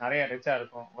நிறைய ரிச்சா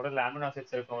இருக்கும், ஒரு இதில் அமினோ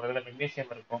ஆசிட்ஸ் இருக்கும், ஒரு இதில்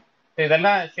மெக்னீசியம் இருக்கும்.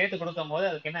 இதெல்லாம் சேர்த்து கொடுக்கும் போது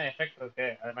அதுக்கு என்ன எஃபெக்ட் இருக்கு,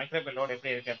 அது மைக்ரோபியல் லோட்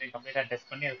எப்படி இருக்கு அப்படின்னு கம்ப்ளீட்டா டெஸ்ட்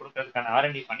பண்ணி அது கொடுக்கறதுக்கான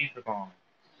R&D பண்ணிட்டு இருக்கோம்.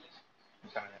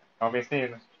 ஆப்வியஸ்லி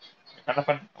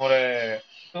ஒரு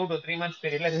 2 to 3 months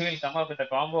பீரியட்ல we will come up with a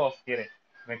combo of கீரை.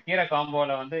 இந்த கீரை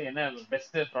காம்போல வந்து என்ன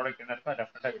பெஸ்ட் ப்ராடக்ட் என்ன இருக்கோ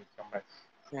டெஃபினட்டா will come back.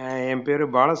 என் பேர்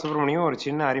பாலசுப்ரமணியம். ஒரு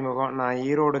சின்ன அறிமுகம். நான்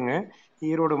ஈரோடுங்க.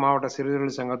 ஈரோடு மாவட்ட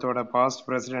சிறுதொழில் சங்கத்தோட பாஸ்ட்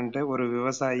பிரசிடென்ட், ஒரு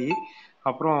விவசாயி.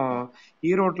 அப்புறம்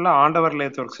ஈரோட்டில் ஆண்டவர்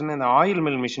லேத் ஒர்க்ஸ்ன்னு இந்த ஆயில்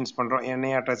மில் மிஷின்ஸ் பண்ணுறோம்,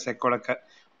 எண்ணெயாட்ட செக்குழக்க.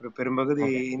 ஒரு பெரும்பகுதி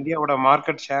இந்தியாவோட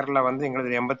மார்க்கெட் ஷேரில் வந்து எங்களது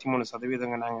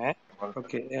 83% நாங்கள்.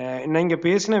 ஓகே, நீங்கள்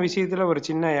பேசின விஷயத்தில் ஒரு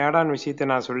சின்ன ஆட்-ஆன் விஷயத்தை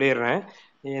நான் சொல்லிடுறேன்.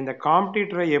 இந்த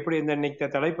காம்படிட்டரை எப்படி, இந்த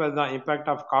இன்னைக்கு தலைப்பு அதுதான்,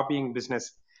 இம்பேக்ட் ஆஃப் காப்பியிங் பிஸ்னஸ்.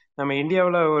 நம்ம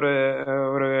இந்தியாவில்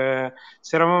ஒரு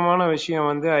சிரமமான விஷயம்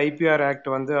வந்து ஐபிஆர் ஆக்ட்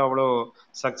வந்து அவ்வளோ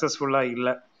சக்ஸஸ்ஃபுல்லாக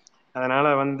இல்லை. அதனால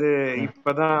வந்து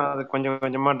இப்போதான் அது கொஞ்சம்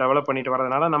கொஞ்சமாக டெவலப் பண்ணிட்டு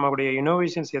வரதுனால நம்மளுடைய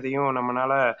இனோவேஷன்ஸ் எதையும்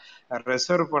நம்மளால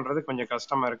ரிசர்வ் பண்ணுறது கொஞ்சம்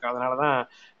கஷ்டமாக இருக்குது. அதனால தான்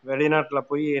வெளிநாட்டில்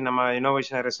போய் நம்ம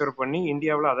இனோவேஷனை ரிசர்வ் பண்ணி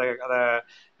இந்தியாவில் அதை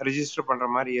ரிஜிஸ்டர் பண்ணுற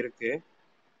மாதிரி இருக்குது.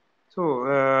 ஸோ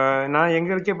நான்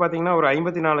எங்களுக்கே பார்த்தீங்கன்னா ஒரு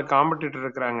 54 காம்படிட்டர்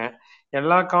இருக்கிறாங்க.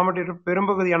 எல்லா காம்படிட்டர்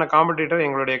பெரும்பகுதியான காம்படிட்டர்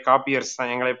எங்களுடைய காப்பியர்ஸ்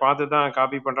தான். எங்களை பார்த்து தான்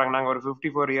காப்பி பண்றாங்க. நாங்க ஒரு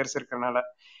 54 இயர்ஸ் இருக்கறனால.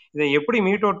 இதை எப்படி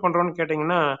மீட் அவுட் பண்றோம்னு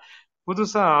கேட்டீங்கன்னா,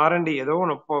 புதுசா R&D ஏதோ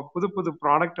ஒண்ணு புது புது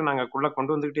ப்ராடக்ட் நாங்கக்குள்ள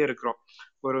கொண்டு வந்துகிட்டே இருக்கிறோம்.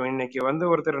 இன்னைக்கு வந்து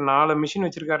ஒருத்தர் 4 மிஷின்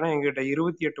வச்சிருக்காருன்னா எங்ககிட்ட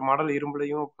 28 மாடல்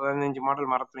இரும்புலையும் 15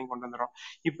 மாடல் மரத்துலையும் கொண்டு வந்துடும்.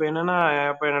 இப்போ என்னன்னா,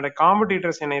 இப்போ என்னோட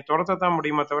காம்படிட்டர்ஸ் என்னை துரத்தத்தான்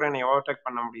முடியுமே தவிர என்னை ஓவர்டேக்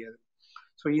பண்ண முடியாது.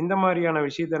 ஸோ இந்த மாதிரியான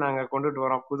விஷயத்த நாங்கள் கொண்டுட்டு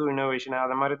வரோம், புது இனோவேஷனை.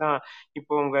 அதை மாதிரி தான்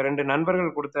இப்போ உங்கள் 2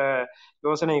 நண்பர்கள் கொடுத்த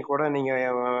யோசனையை கூட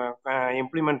நீங்கள்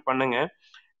இம்ப்ளிமெண்ட் பண்ணுங்க.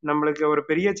 நம்மளுக்கு ஒரு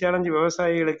பெரிய சேலஞ்சு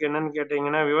விவசாயிகளுக்கு என்னன்னு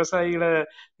கேட்டீங்கன்னா, விவசாயிகளை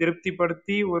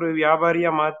திருப்திப்படுத்தி ஒரு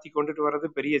வியாபாரியா மாத்தி கொண்டுட்டு வர்றது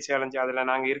பெரிய சேலஞ்சு. அதுல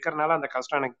நாங்க இருக்கறனால அந்த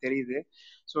கஷ்டம் எனக்கு தெரியுது.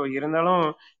 ஸோ இருந்தாலும்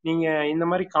நீங்க இந்த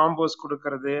மாதிரி காம்போஸ்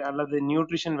கொடுக்கறது அல்லது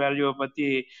நியூட்ரிஷன் வேல்யூவை பத்தி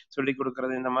சொல்லி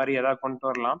கொடுக்கறது, இந்த மாதிரி ஏதாவது கொண்டு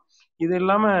வரலாம். இது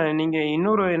இல்லாம நீங்க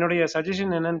என்னுடைய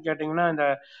சஜஷன் என்னன்னு கேட்டீங்கன்னா, இந்த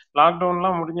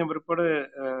லாக்டவுன்லாம் முடிஞ்ச பிற்பாடு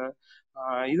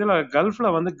இதுல கல்ஃப்ல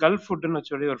வந்து கல்ஃப் ஃபுட்னு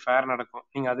சொல்லி ஒரு ஃபேர் நடக்கும்.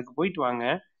 நீங்க அதுக்கு போயிட்டு வாங்க.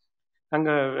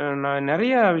 அங்க நான்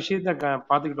நிறைய விஷயத்த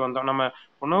பார்த்துக்கிட்டு வந்தோம். நம்ம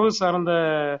உணவு சார்ந்த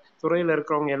துறையில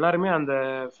இருக்கிறவங்க எல்லாருமே அந்த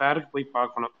ஃபேருக்கு போய்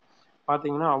பார்க்கணும்.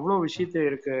 பார்த்தீங்கன்னா அவ்வளோ விஷயத்த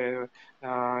இருக்கு.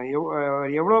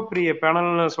 எவ்வளோ பெரிய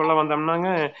பேனல்னு சொல்ல வந்தோம்னாங்க,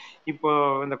 இப்போ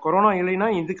இந்த கொரோனா இல்லைன்னா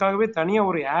இதுக்காகவே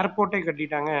தனியாக ஒரு ஏர்போர்ட்டே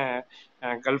கட்டிட்டாங்க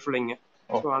கல்ஃப்லைங்க.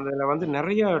 ஸோ அதில் வந்து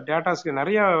நிறைய டேட்டாஸ்க்கு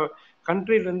நிறைய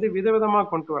கண்ட்ரிலேருந்து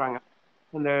விதவிதமாக கொண்டு வராங்க.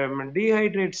 இந்த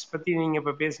டீஹைட்ரேட்ஸ் பற்றி நீங்கள்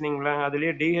இப்போ பேசுனீங்களா,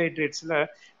 அதுலேயே டீஹைட்ரேட்ஸில்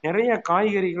நிறைய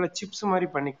காய்கறிகளை சிப்ஸ் மாதிரி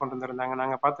பண்ணி கொண்டு வந்திருந்தாங்க.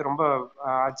 நாங்கள் பார்த்து ரொம்ப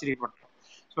ஆச்சரியப்பட்டோம்.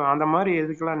 ஸோ அந்த மாதிரி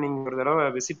இதுக்கெல்லாம் நீங்கள் ஒரு தடவை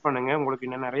விசிட் பண்ணுங்கள், உங்களுக்கு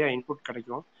இன்னும் நிறைய இன்புட்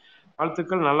கிடைக்கும்.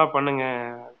 வாழ்த்துக்கள், நல்லா பண்ணுங்க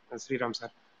ஸ்ரீராம்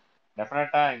சார்.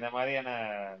 டெஃபினட்டா இந்த மாதிரியான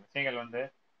விஷயங்கள் வந்து,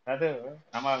 அதாவது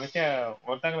நம்ம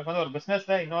ஒருத்தங்களுக்கு வந்து ஒரு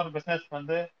பிசினஸ்ல இன்னொரு பிசினஸ்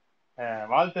வந்து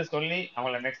வாழ்த்து சொல்லி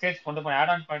அவங்கள நெக்ஸ்ட் ஸ்டேஜ் கொண்டு போய்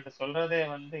ஆட் ஆன் பாயிண்ட் சொல்றதே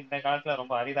வந்து இந்த காலத்துல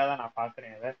ரொம்ப அரிதா தான் நான்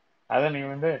பாக்குறேன். அதை நீ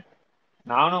வந்து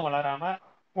நானும் வளராம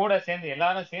கூட சேர்ந்து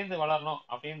எல்லாரும் சேர்ந்து வளரணும்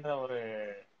அப்படின்ற ஒரு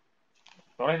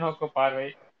தொலைநோக்கு பார்வை,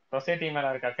 சொசைட்டி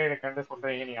மேல இருக்க அக்கறை கண்டு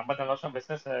சொல்றீங்க. நீங்க 54 வருஷம்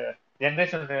பிசினஸ்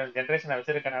ஜென்ரேஷனை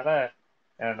வச்சிருக்கனால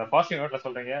இந்த பாசிட்டிவ் நோட்ல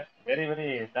சொல்றீங்க. Very very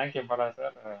thank you Bala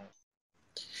sir.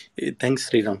 Thanks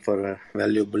Sriram for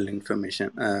valuable information.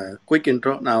 Quick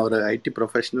intro, நான் ஒரு IT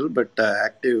professional but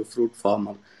active fruit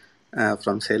farmer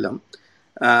from Salem.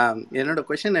 என்னோட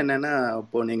கொஷின் என்னென்னா,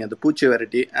 இப்போது நீங்கள் அந்த பூச்சி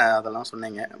வெரைட்டி அதெல்லாம்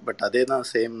சொன்னீங்க, பட் அதே தான்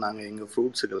சேம் நாங்கள் எங்கள்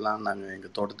ஃப்ரூட்ஸுக்கெல்லாம் நாங்கள்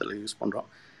எங்கள் தோட்டத்தில் யூஸ் பண்ணுறோம்.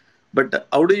 But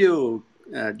how do you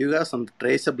have some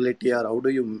traceability or how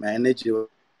do you manage your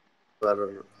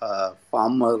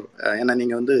farmer? ஏன்னா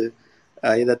நீங்கள் வந்து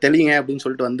இதை தெளிங்க அப்படின்னு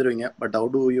சொல்லிட்டு வந்துடுவீங்க, but how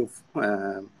do you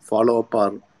follow up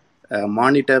or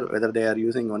monitor whether they are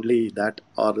using only that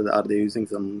or are they using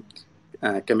some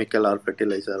chemical or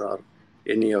fertilizer or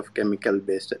any of chemical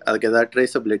based? அதுக்கு ஏதாவது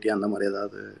traceability அந்த மாதிரி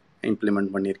ஏதாவது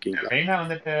இம்ப்ளிமெண்ட் பண்ணியிருக்கீங்களா? மெயினா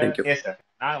வந்துட்டு எஸ் சார்,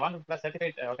 நான் வாங்க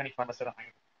சர்டிஃபைட் ஆர்கானிக் ஃபார்மர்ஸ் தான்.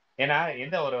 ஏன்னா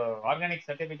எந்த ஒரு ஆர்கானிக்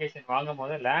சர்டிஃபிகேஷன் வாங்கும்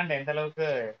போது லேண்ட் எந்த அளவுக்கு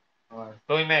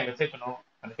தூய்மையாக வச்சுக்கணும்,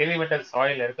 அந்த ஹெவி மெட்டல்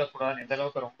சாயில் இருக்கக்கூடாதுன்னு எந்த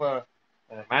அளவுக்கு ரொம்ப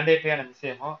மேண்டேட்டரியான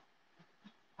விஷயமோ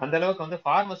அந்த அளவுக்கு வந்து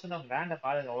ஃபார்மர்ஸ் வந்து அவங்க லேண்டை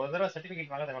பாருங்க. ஒரு தடவை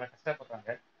சர்டிஃபிகேட் வாங்க அவங்க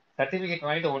கஷ்டப்படுறாங்க. சர்டிஃபிகேட்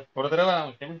வாங்கிட்டு ஒரு தடவை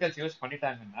அவங்க கெமிக்கல்ஸ் யூஸ்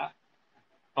பண்ணிட்டாங்கன்னா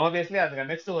ஆப்வியஸ்லி அதுக்கு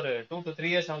நெக்ஸ்ட் ஒரு 2 to 3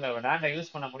 years அவங்க லேண்டை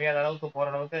யூஸ் பண்ண முடியாத அளவுக்கு போற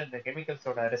அளவுக்கு இந்த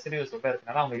கெமிக்கல்ஸோட ரெசிடியூஸ் உள்ள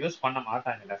இருக்கனால அவங்க யூஸ் பண்ண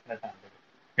மாட்டாங்க டெஃபினட்டா.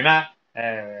 ஏன்னா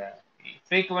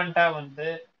ஃப்ரீக்வெண்டா வந்து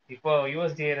இப்போ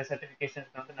யூஎஸ்டிஏ சர்டிஃபிகேஷன்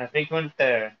வந்து ஃப்ரீக்வெண்ட்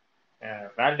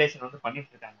வேலிடேஷன் வந்து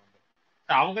பண்ணிட்டு இருக்காங்க.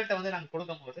 அவங்கள்ட்ட வந்து நாங்கள்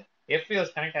கொடுக்கும்போது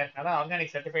எஃபிஓஸ் கனெக்ட் ஆயிருக்கனால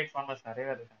ஆர்கானிக் சர்டிஃபைட் ஃபார்மர்ஸ் நிறைய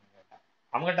பேர் இருக்காங்க.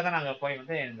 அவங்ககிட்ட தான் நாங்கள் போய்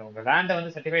வந்து உங்க லேண்டை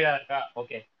வந்து சர்டிஃபைடா இருக்கா,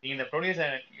 ஓகே நீங்க இந்த ப்ரொடியூஸை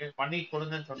பண்ணி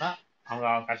கொடுங்கன்னு சொன்னா அவங்க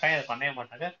கட்டாயம் அதை பண்ணவே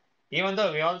மாட்டாங்க. Even though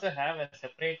we also have a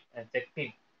separate check team.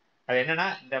 அது என்னன்னா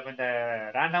இந்த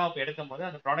ரேண்டமா போய் எடுக்கும் போது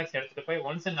அந்த ப்ராடக்ட்ஸ் எடுத்துட்டு போய்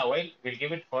once in a while will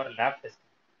give it for lab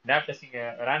testing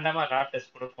ரேண்டமா லேப்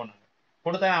டெஸ்ட் கொடுப்போம்.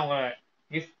 கொடுத்தா அவங்க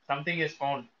இஃப் சம்திங் இஸ்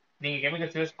ஃபவுண்ட், நீங்க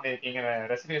கெமிக்கல்ஸ் யூஸ் பண்ணியிருக்கீங்க,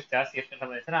 ரெசிடியூஸ் ஜாஸ்தி இருக்குன்ற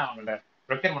மாதிரி அவங்களோட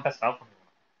ப்ரொக்யூர்மெண்ட்டை ஸ்டாப்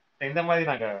பண்ணிடுவோம். இந்த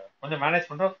மாதிரி நாங்கள் கொஞ்சம் மேனேஜ்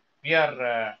பண்றோம். we are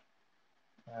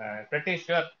pretty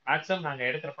sure maximum நாங்கள்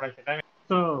எடுக்கிற ப்ராடக்ட் எல்லாமே.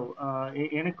 ஸோ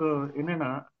எனக்கு என்னன்னா,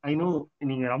 ஐ நோ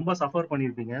நீங்க ரொம்ப சஃபர்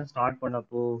பண்ணியிருப்பீங்க ஸ்டார்ட்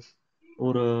பண்ணப்போ.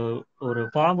 ஒரு ஒரு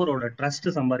ஃபார்மரோட ட்ரஸ்ட்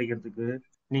சம்பாதிக்கிறதுக்கு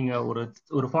நீங்க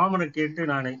ஒரு ஃபார்மரை கேட்டு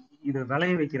நான் இதை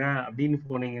விளைய வைக்கிறேன் அப்படின்னு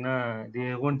போனீங்கன்னா they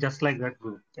won't just like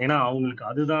that. ஏன்னா அவங்களுக்கு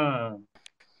அதுதான்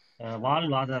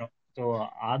வாழ்வாதாரம். ஸோ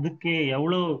அதுக்கே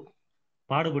எவ்வளோ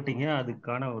பாடுபட்டீங்க,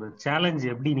 அதுக்கான ஒரு சேலஞ்ச்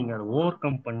எப்படி நீங்க அதை ஓவர்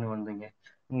கம் பண்ணி வந்தீங்க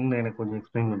எனக்கு கொஞ்சம்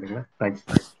எக்ஸ்பிளைன் பண்ணுறீங்களா? தேங்க்ஸ்.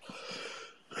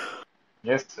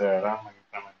 எஸ்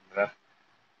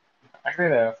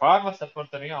ஆக்சுவலி ஃபார்மர்ஸை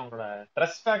பொறுத்தவரையும் அவங்களோட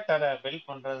ட்ரஸ்ட் ஃபேக்டரை பில்ட்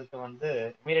பண்றதுக்கு வந்து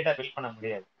இமீடியட்டா பில்ட் பண்ண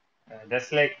முடியாது.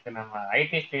 ஜஸ்ட் லைக் நம்ம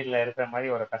ஐடி ஃபீல்டில் இருக்கிற மாதிரி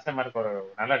ஒரு கஸ்டமருக்கு ஒரு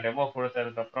நல்ல டெமோ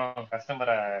கொடுத்ததுக்கப்புறம்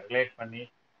கஸ்டமரை ரிலேட் பண்ணி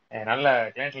நல்ல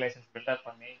கிளைண்ட் ரிலேஷன்ஸ் பில்டப்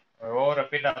பண்ணி ஓவர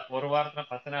பீரியட் ஆஃப் ஒரு வாரத்தில்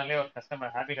 10 நாள்லேயே ஒரு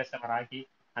கஸ்டமர் ஹாப்பி கஸ்டமர் ஆக்கி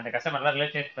அந்த கஸ்டமர்லாம்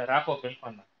ரிலேஷன்ஷிப் ரேப்போ பில்ட்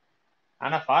பண்ணலாம்.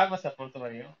 ஆனால் ஃபார்மர்ஸை பொறுத்த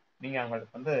வரையும் நீங்கள்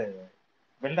அவங்களுக்கு வந்து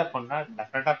பில்டப் பண்ணால்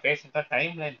டெஃபினட்டாக பேஷண்ட்டாக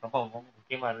டைம் லைன் ரொம்ப ரொம்ப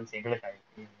முக்கியமாக இருந்துச்சு எங்களுக்கு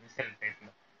இனிஷியல்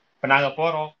டேட்டில். இப்போ நாங்கள்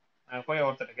போகிறோம், போய்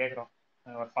ஒருத்தர் கேட்குறோம்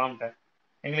ஒரு ஃபார்ம்கிட்ட,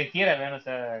 எங்களுக்கு கீரை வேணும்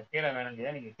சார், கீரை வேணும்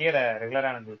இல்லையா, நீங்கள் கீரை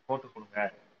ரெகுலராக எனக்கு போட்டு கொடுங்க,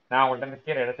 நான் உங்கள்கிட்ட இருந்து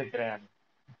கீரை எடுத்துக்கிறேன்,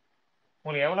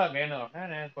 உங்களுக்கு எவ்வளோ வேணும்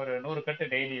அப்படின்னா எனக்கு ஒரு 100 கட்டு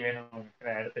டெய்லி வேணும்,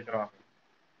 கீரை எடுத்துக்கிறோம்.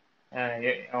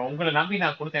 உங்களை நம்பி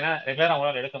நான் கொடுத்தேன்னா ரெகுலராக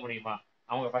உங்களால் எடுக்க முடியுமா,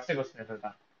 அவங்க ஃபர்ஸ்ட் கொஸ்டின்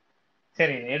எடுத்துதான்.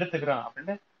 சரி எடுத்துக்கிறோம்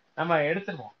அப்படின்ட்டு நம்ம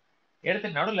எடுத்துருவோம். எடுத்து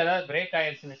நடுவில் ஏதாவது பிரேக்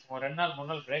ஆயிடுச்சுன்னு வச்சுக்கோங்க, 2 நாள் 3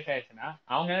 நாள் பிரேக் ஆயிடுச்சுன்னா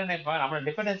அவங்க என்ன நினைப்பாங்க, நம்மளோட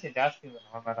டிபெண்டன்சி ஜாஸ்தி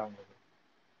நம்ம மேலே அவங்களுக்கு.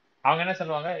 அவங்க என்ன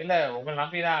சொல்லுவாங்க, இல்லை உங்களை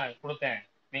நம்பி தான் கொடுத்தேன்,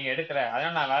 நீங்க எடுக்கல,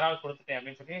 அதனால நான் வேற ஆள் கொடுத்துட்டேன்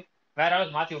அப்படின்னு சொல்லி வேற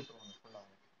ஆளுக்கு மாற்றி விட்டுருவாங்க.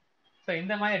 ஸோ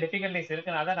இந்த மாதிரி டிஃபிகல்ட்டிஸ்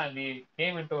இருக்குனால தான் நான்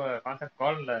game into concept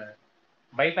call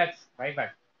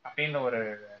buyback அப்படின்ற ஒரு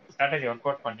ஸ்ட்ராட்டஜி ஒர்க்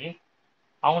அவுட் பண்ணி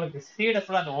அவங்களுக்கு சீடை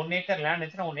ஃபுல்லாக அந்த 1 ஏக்கர் லேண்ட்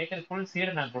இருந்துச்சுன்னா 1 ஏக்கர் ஃபுல்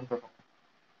சீடை நான் கொடுத்துருக்கோம்.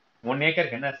 1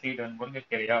 ஏக்கருக்கு என்ன சீடு,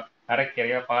 முருங்கைக்கீரையோ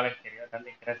அரைக்கீரையோ பாலக்கீரையோ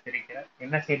தண்ணிக்கீரை சிறுக்கீரை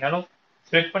என்ன சீட்னாலும்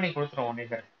ஸ்ப்ரெட் பண்ணி கொடுத்துரும். 1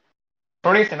 ஏக்கர்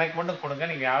ப்ரொடியூஸ் எனக்கு மட்டும் கொடுங்க,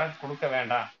 நீங்க யாரும் கொடுக்க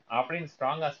வேண்டாம் அப்படின்னு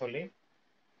ஸ்ட்ராங்கா சொல்லி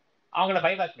அவங்கள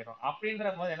பைபேக் பண்ணிடும்.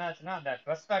 அப்படின்ற போது என்ன ஆச்சுன்னா அந்த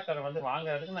ட்ரஸ்ட் ஃபேக்டர் வந்து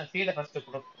வாங்குறதுக்கு நான் சீடை ஃபர்ஸ்ட்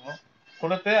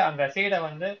கொடுத்து அந்த சீடை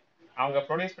வந்து அவங்க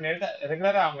ப்ரொடியூஸ் பண்ணி எடுக்க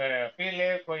ரெகுலரா அவங்க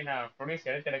ஃபீல்ட்லேயே போய் நான் ப்ரொடியூஸ்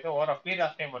எடுக்க ஒரு பீரியட்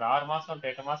ஆஃப் டைம் ஒரு 6 மாசம்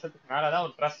 8 மாசத்துக்கு மேலதான்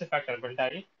ஒரு ட்ரஸ்ட் ஃபேக்டர் பில்ட்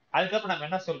ஆகி அதுக்கப்புறம் நம்ம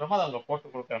என்ன சொல்றோமோ அதை அவங்க போட்டு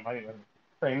கொடுக்குற மாதிரி வருது.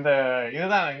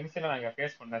 இதுதான் இனிஷியலா நாங்க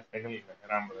ஃபேஸ் பண்ண ஸ்ட்ரகிள்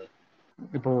ராம்பு.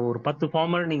 இப்போ ஒரு 10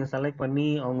 ஃபார்மர் நீங்க செலக்ட் பண்ணி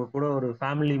அவங்க கூட ஒரு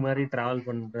ஃபேமிலி மாதிரி டிராவல்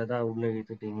பண்றதா உள்ள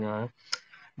எடுத்துட்டீங்கன்னா,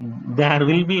 there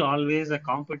will be always a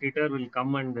competitor will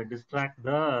come and distract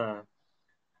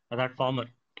that farmer.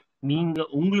 நீங்க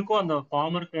உங்களுக்கும் அந்த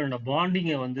ஃபார்மருக்கு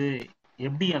பாண்டிங்கை வந்து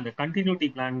எப்படி அந்த கண்டினியூட்டி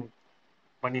பிளான்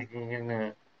பண்ணிருக்கீங்கன்னு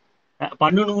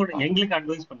பண்ணணும் எங்களுக்கு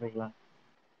அட்வைஸ் பண்றீங்களா?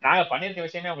 நாங்க பண்ணிருக்க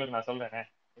விஷயமே உங்களுக்கு நான் சொல்றேன்.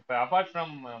 இப்ப apart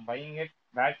from buying it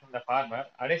back from the farmer,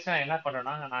 அடிஷனலா என்ன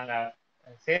பண்றோம்னா நாங்க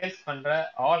சேல்ஸ் பண்ற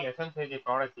all FMCG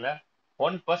ப்ராடக்ட்ல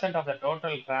 1% of the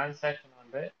total transaction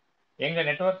வந்து எங்க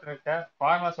நெட்வொர்க் இருக்க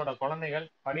ஃபார்மர்ஸோட குழந்தைகள்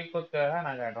படிப்புக்காக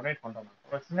நாங்க டொனேட் பண்றோம்.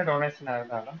 ஒரு சின்ன டொனேஷனா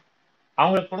இருந்தாலும்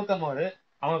அவங்களுக்கு கொடுக்கும் போது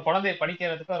அவங்க குழந்தைய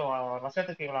படிக்கிறதுக்கு ஒரு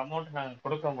வருஷத்துக்கு இவ்வளவு அமௌண்ட் நாங்க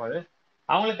கொடுக்கும் போது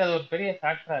அவங்களுக்கு அது ஒரு பெரிய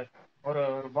ஃபேக்டரா இருக்கு. ஒரு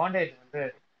பாண்டேஜ் வந்து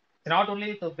not only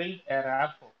to build a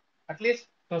rapport, at least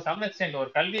to some extent ஒரு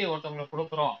கல்வியை ஒருத்தவங்களுக்கு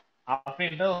கொடுக்குறோம்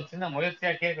அப்படின்ற ஒரு சின்ன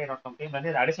முயற்சியா கேட்கிற ஒருத்தவங்க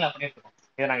வந்து அடிஷனலா பண்ணிட்டு இருக்கோம்.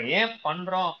 இதை நாங்க ஏன்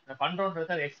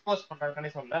பண்றோம்ன்றது அதை எக்ஸ்போஸ்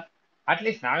பண்றதுக்கானே சொல்ல,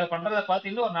 அட்லீஸ்ட் நாங்க பண்றதை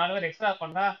பார்த்து இன்னும் ஒரு 4 பேர் எக்ஸ்ட்ரா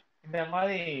பண்ணா இந்த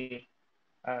மாதிரி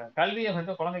கல்வியை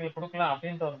வந்து குழந்தைகளுக்கு கொடுக்கலாம்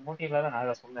அப்படின்ற ஒரு மோட்டிவ்ல தான்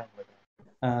நான் சொன்னேன் உங்களுக்கு.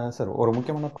 சார் ஒரு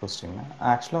முக்கியமான கொஸ்டின்.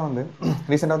 ஆக்சுவலாக வந்து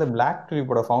ரீசெண்டாக வந்து பிளாக்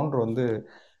ட்யூபோட ஃபவுண்டர் வந்து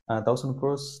 1000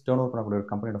 crores டேர்ன் ஓவர் பண்ணக்கூடிய ஒரு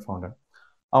கம்பெனியோட ஃபவுண்டர்.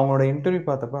 அவங்களோட இன்டர்வியூ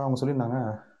பார்த்தப்ப அவங்க சொல்லியிருந்தாங்க,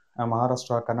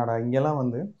 மகாராஷ்டிரா கர்நாடகா இங்கெல்லாம்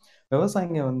வந்து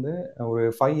விவசாயிங்க வந்து ஒரு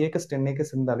 5 acres 10 acres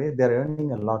இருந்தாலே தேர்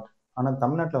ஏர்னிங் அ லாட். ஆனால்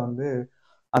தமிழ்நாட்டில் வந்து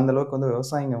அந்த அளவுக்கு வந்து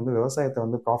விவசாயிங்க வந்து விவசாயத்தை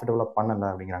வந்து ப்ராஃபிட்டபுளாக பண்ணலை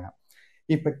அப்படிங்கிறாங்க.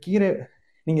 இப்போ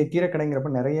நீங்கள் கீரை கடைங்கிறப்ப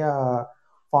நிறையா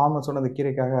ஃபார்மர்ஸோட அந்த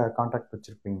கீரைக்காக கான்ட்ராக்ட்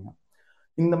வச்சுருப்பீங்க.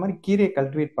 இந்த மாதிரி கீரையை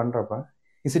கல்டிவேட் பண்ணுறப்ப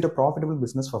is it a profitable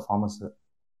business for farmers?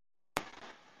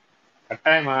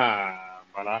 கட்டாயமா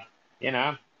பாலா. ஏன்னா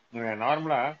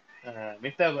நார்மலா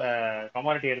மித்த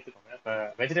கமாடிட்டி எடுத்துக்கோங்க. இப்போ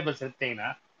வெஜிடபிள்ஸ் எடுத்தீங்கன்னா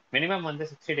மினிமம் வந்து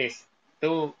 60 days to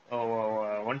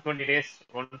 120 days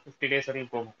 150 days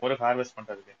வரையும் போகும் ஒரு ஹார்வெஸ்ட்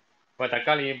பண்றதுக்கு. இப்போ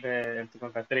தக்காளி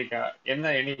எடுத்துக்கோங்க, கத்திரிக்காய்,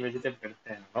 என்ன எனி வெஜிடபிள்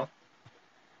எடுத்தீங்களோ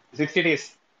 60 days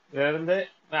இருந்து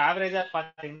ஆவரேஜா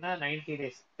பாத்தீங்கன்னா 90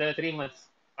 days 3 months.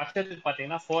 வருஷத்துக்கு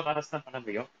பாத்தீங்கன்னா 4 ஹார்வெஸ்ட் தான் பண்ண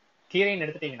முடியும். கீரைன்னு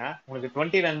எடுத்துட்டீங்கன்னா உங்களுக்கு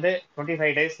 20 இருந்து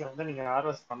 25 daysல வந்து நீங்க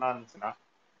ஹார்வெஸ்ட் பண்ண ஆரம்பிச்சுன்னா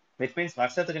விச் மீன்ஸ்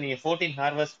வருஷத்துக்கு நீங்க 14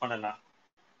 ஹார்வெஸ்ட் பண்ணலாம்.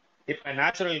 இப்ப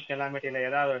நேச்சுரல் கெலாமிட்டியில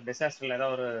ஏதாவது ஒரு டிசாஸ்டர்ல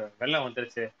ஏதாவது ஒரு வெள்ளம்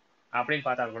வந்துருச்சு அப்படின்னு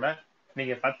பார்த்தா கூட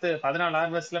நீங்க 14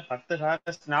 ஹார்வெஸ்ட்ல 10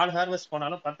 ஹார்வெஸ்ட் 4 ஹார்வெஸ்ட்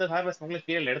போனாலும் 10 ஹார்வெஸ்ட் உங்களுக்கு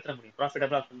கீழே எடுத்துட முடியும்,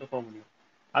 ப்ராஃபிட்டபிளா கொண்டு போக முடியும்.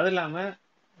 அது இல்லாம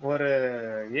ஒரு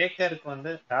ஏக்கருக்கு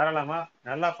வந்து தாராளமா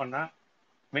நல்லா பண்ணா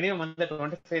மினிமம் வந்து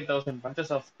 25,000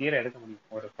 பஞ்சஸ் ஆஃப் கீரை எடுக்க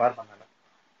முடியும் ஒரு ஃபார்மர்னால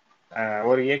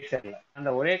ஒரு ஏக்கர்ல. அந்த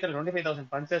ஒரு ஏக்கர் 25,000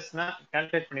 பஞ்சஸ்னா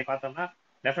கால்குலேட் பண்ணி பார்த்தோம்னா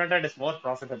டெஃபினட்டா it is more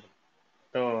profitable.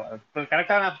 So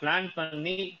கரெக்டாக நான் பிளான்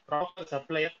பண்ணி ப்ராப்பர்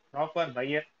சப்ளையர் ப்ராப்பர்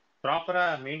பையர் ப்ராப்பரா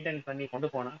மெயின்டைன் பண்ணி கொண்டு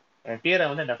போனா கீரை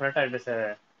வந்து டெஃபினட்டா இட் இஸ்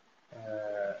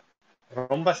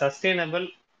ரொம்ப sustainable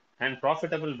and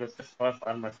profitable business for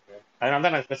ஃபார்மர்ஸ்க்கு. அதனால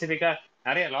தான் நான் ஸ்பெசிஃபிக்கா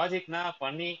நிறைய லாஜிக்னா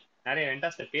பண்ணி நிறைய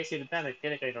வெண்டாஸ்ட பேசிட்டு தான் அந்த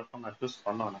கீரைக்கடை டாட் நான் சூஸ்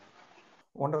பண்ணோம்.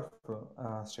 Wonderful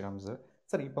Sriram sir.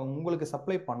 சார் இப்போ உங்களுக்கு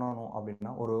சப்ளை பண்ணணும்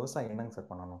அப்படின்னா ஒரு விவசாயி என்னங்க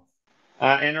சார் பண்ணணும்?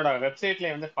 என்னோட வெப்சைட்ல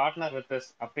வந்து பார்ட்னர் வித்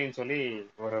அஸ் அப்படின்னு சொல்லி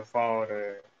ஒரு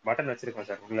பட்டன் வச்சிருக்கோம்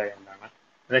சார். உள்ள இருந்தாங்க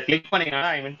அதை கிளிக் பண்ணீங்கன்னா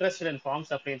ஐம் இன்ட்ரெஸ்டட் இன்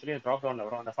ஃபார்ம்ஸ் அப்படின்னு சொல்லி ட்ராப் டவுன்ல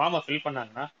வரும். அந்த ஃபார்மை ஃபில்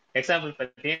பண்ணாங்கன்னா, எக்ஸாம்பிள் இப்போ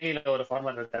தேனியில ஒரு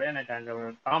ஃபார்மர் இருக்காரு, எனக்கு அங்கே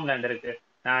ஃபார்ம் லேண்ட் இருக்கு,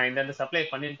 நான் இந்த சப்ளை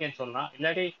பண்ணியிருக்கேன்னு சொல்லலாம்.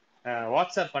 இல்லாட்டி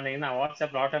வாட்ஸ்அப் பண்ணீங்கன்னா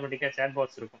வாட்ஸ்அப்ல ஆட்டோமேட்டிக்கா சேட்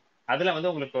பாக்ஸ் இருக்கும். அதுல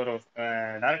வந்து உங்களுக்கு ஒரு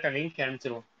டைரக்டா லிங்க்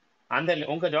அனுப்பிச்சிருவோம். அந்த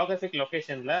உங்க ஜியோகிராபிக்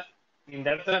லொகேஷன்ல இந்த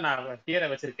இடத்துல நான் கீரை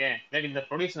வச்சிருக்கேன், இல்லாட்டி இந்த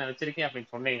ப்ரொடியூஸ் நான் வச்சிருக்கேன்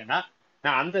அப்படின்னு சொன்னீங்கன்னா,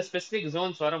 நான் அந்த ஸ்பெசிபிக்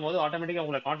ஜோன்ஸ் வரும்போது ஆட்டோமேட்டிக்கா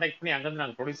உங்களை கான்டாக்ட் பண்ணி அங்கிருந்து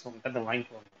நாங்கள் ப்ரொடியூஸ் உங்கள்கிட்ட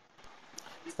வாங்கிக்குவோம்.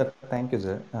 Sir thank you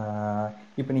sir.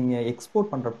 இப்போ நீங்கள் எக்ஸ்போர்ட்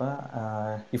பண்ணுறப்ப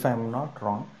if I am not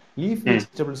wrong, leaf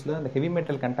வெஜிடபிள்ஸில் இந்த ஹெவி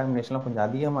மெட்டல் கண்டாமினேஷன்லாம் கொஞ்சம்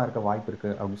அதிகமாக இருக்க வாய்ப்பு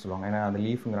இருக்குது அப்படின்னு சொல்லுவாங்க. ஏன்னா அந்த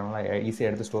லீஃப்ங்கிறனால ஈஸியாக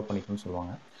எடுத்து ஸ்டோர் பண்ணிக்கணும்னு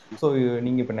சொல்லுவாங்க. ஸோ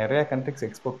நீங்கள் இப்போ நிறையா கண்ட்ரிக்ஸ்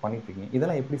எக்ஸ்போர்ட் பண்ணிட்டு இருக்கீங்க,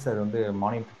 இதெல்லாம் எப்படி சார் வந்து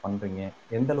மானிட்டர் பண்ணுறீங்க?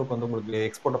 எந்த அளவுக்கு வந்து உங்களுக்கு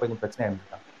எக்ஸ்போர்ட்டை கொஞ்சம் பிரச்சனையாக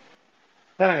இருந்துக்கா?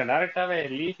 சார் நாங்கள் டேரெக்டாகவே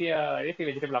லீஃபி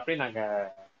வெஜிடபிள் அப்படி நாங்கள்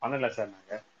பண்ணலை சார்.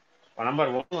 நாங்கள் நம்பர்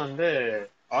 1 வந்து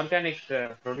ஆர்கானிக்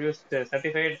ப்ரொடியூஸ்ட்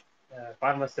சர்டிஃபைட்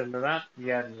ஃபார்மர்ஸ் இருந்து தான் வி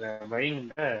ஆர் பையிங்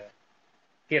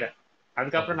கீரை.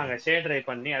 அதுக்கப்புறம் நாங்கள் ஷேட் ட்ரை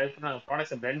பண்ணி, அதுக்கப்புறம் நாங்கள்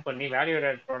ப்ராடக்ட்ஸை பிளெண்ட் பண்ணி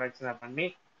வேல்யூடட் ப்ராடக்ட்ஸ் பண்ணி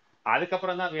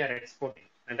அதுக்கப்புறம் தான் வி ஆர் எக்ஸ்போர்ட்டிங்.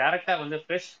 டேரெக்டாக வந்து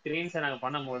ஃப்ரெஷ் கிரீன்ஸை நாங்கள்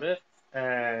பண்ணும்போது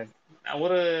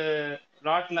ஒரு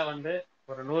லாட்ல வந்து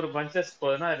ஒரு 100 பஞ்சஸ்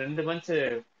போதுன்னா 2 பஞ்சு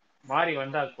மாறி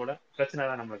வந்தா கூட பிரச்சனை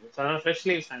தான் நம்மளுக்கு. ஸோ அதனால ஃப்ரெஷ்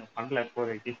லீவ்ஸ் நாங்கள் பண்ணல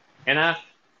இப்போதைக்கு. ஏன்னா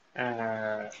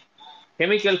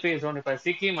கெமிக்கல் ஃப்ரீ ஜோன் இப்போ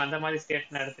சிக்கிம் அந்த மாதிரி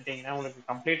ஸ்டேட்ல எடுத்துட்டீங்கன்னா உங்களுக்கு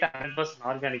கம்ப்ளீட்டா 100%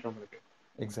 ஆர்கானிக் உங்களுக்கு.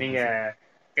 நீங்க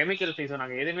கெமிக்கல் ஃப்ரீ ஜோன்,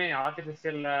 நாங்கள் எதுவுமே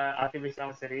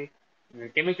ஆர்டிஃபிஷியலாகவும் சரி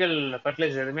கெமிக்கல்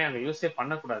ஃபர்டிலைசர் எதுவுமே அங்கே யூஸே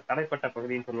பண்ணக்கூடாது, தடைப்பட்ட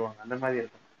பகுதின்னு சொல்லுவாங்க, அந்த மாதிரி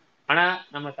இருக்கும். ஆனா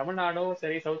நம்ம தமிழ்நாடும்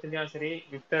சரி சவுத் இந்தியாவும் சரி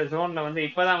மித்த ஜோன்ல வந்து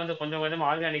இப்பதான் வந்து கொஞ்சம் கொஞ்சமா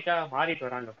ஆர்கானிக்கா மாறிட்டு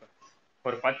வராங்க.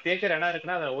 ஒரு 10 ஏக்கர் இடம்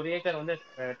இருக்குன்னா அதுல 1 ஏக்கர் வந்து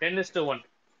 10:1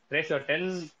 ரேஷியோ 10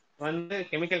 வந்து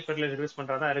கெமிக்கல் ஃபர்டிலைசர் யூஸ்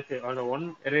பண்றதா இருக்கு. அதோட 1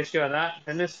 ரேஷியோ தான்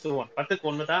 10:1, 10க்கு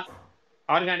 1 தான்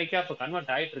ஆர்கானிக்கா இப்போ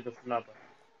கன்வெர்ட் ஆயிட்டு இருக்கு ஃபுல்லா.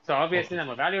 ஸோ ஆப்வியஸ்லி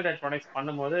நம்ம வேல்யூடட் ப்ராடக்ட்ஸ்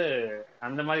பண்ணும்போது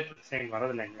அந்த மாதிரி பிரச்சனைகள்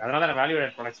வரதில்லை. அதனால தான்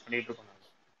வேல்யூடட் ப்ராடக்ட்ஸ் பண்ணிட்டு இருக்கோம்.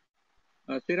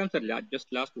 ஸ்ரீராம் சார்,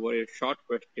 ஜஸ்ட் லாஸ்ட் ஒரு ஷார்ட்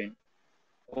கொஸ்டின்.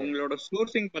 உங்களோட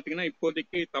சோர்சிங் பாத்தீங்கன்னா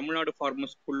இப்போதைக்கு தமிழ்நாடு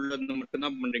ஃபார்மர்ஸ்குள்ள இருந்து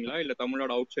மட்டும்தான் பண்றீங்களா, இல்ல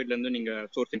தமிழ்நாடு அவுட் சைட்ல இருந்து நீங்க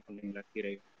சோர்சிங் பண்றீங்களா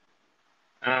கீரை?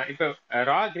 இப்போ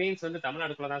ரா கிரீன்ஸ் வந்து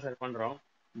தமிழ்நாடுக்குள்ள தான் சார் பண்றோம்.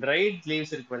 ட்ரைட்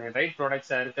லீவ்ஸ் இருக்கு பாருங்க, ட்ரைட்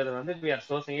ப்ராடக்ட்ஸா இருக்கிறது வந்து we are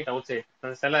sourcing it out side.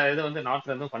 சில இது வந்து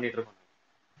நார்த்ல இருந்தும் பண்ணிட்டு இருக்கோம்.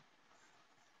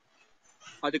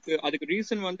 அதுக்கு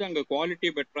ரீசன் வந்து அங்க குவாலிட்டி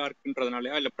பெட்டரா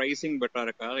இருக்குன்றதுனாலயா, இல்ல பிரைசிங் பெட்டரா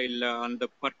இருக்கா, இல்ல அந்த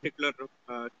பர்டிகுலர்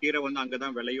கீரை வந்து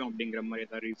அங்கதான் விளையும் அப்படிங்கிற மாதிரி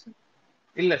ஏதாவது ரீசன்?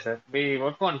 இல்ல sir, we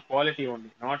work on quality only,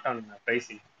 not on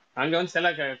pricing. அங்க வந்து சில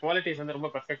குவாலிட்டிஸ் வந்து ரொம்ப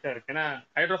பர்ஃபெக்டா இருக்கு. ஏன்னா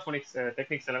ஹைட்ரோபோனிக்ஸ்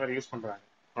டெக்னிக்ஸ் சில பேர் யூஸ் பண்றாங்க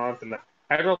நார்த்ல.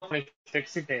 ஹைட்ரோபோனிக்ஸ்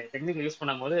டெக்னிக் யூஸ்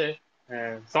பண்ணும்போது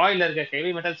சாயில இருக்க ஹெவி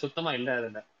மெட்டல் சுத்தமா இல்லை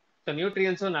அதுல. ஸோ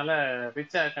நியூட்ரியன்ஸும் நல்ல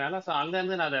ரிச்சா இருக்கனால ஸோ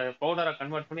அங்கேருந்து நான் அதை பவுடரை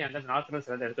கன்வெர்ட் பண்ணி அங்கே நார்த்ல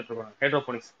சில எடுத்துட்டு இருக்கோம்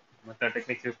ஹைட்ரோபோனிக்ஸ் மற்ற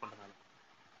டெக்னிக்ஸ் யூஸ் பண்றதுனால.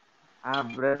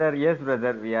 Brother, yes,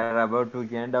 brother, we are about to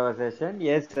end our session.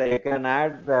 Yes, you can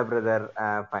add, brother,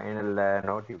 final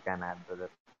note you can add, brother.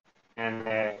 And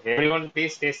everyone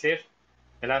please stay safe.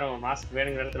 எல்லாரும் மாஸ்க்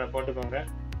வேணுங்கிற இடத்துல போட்டுக்கோங்க,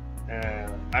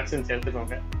 வேக்சின்ஸ்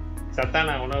எடுத்துக்கோங்க,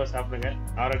 சத்தான உணவு சாப்பிடுங்க,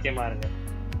 ஆரோக்கியமா இருங்க.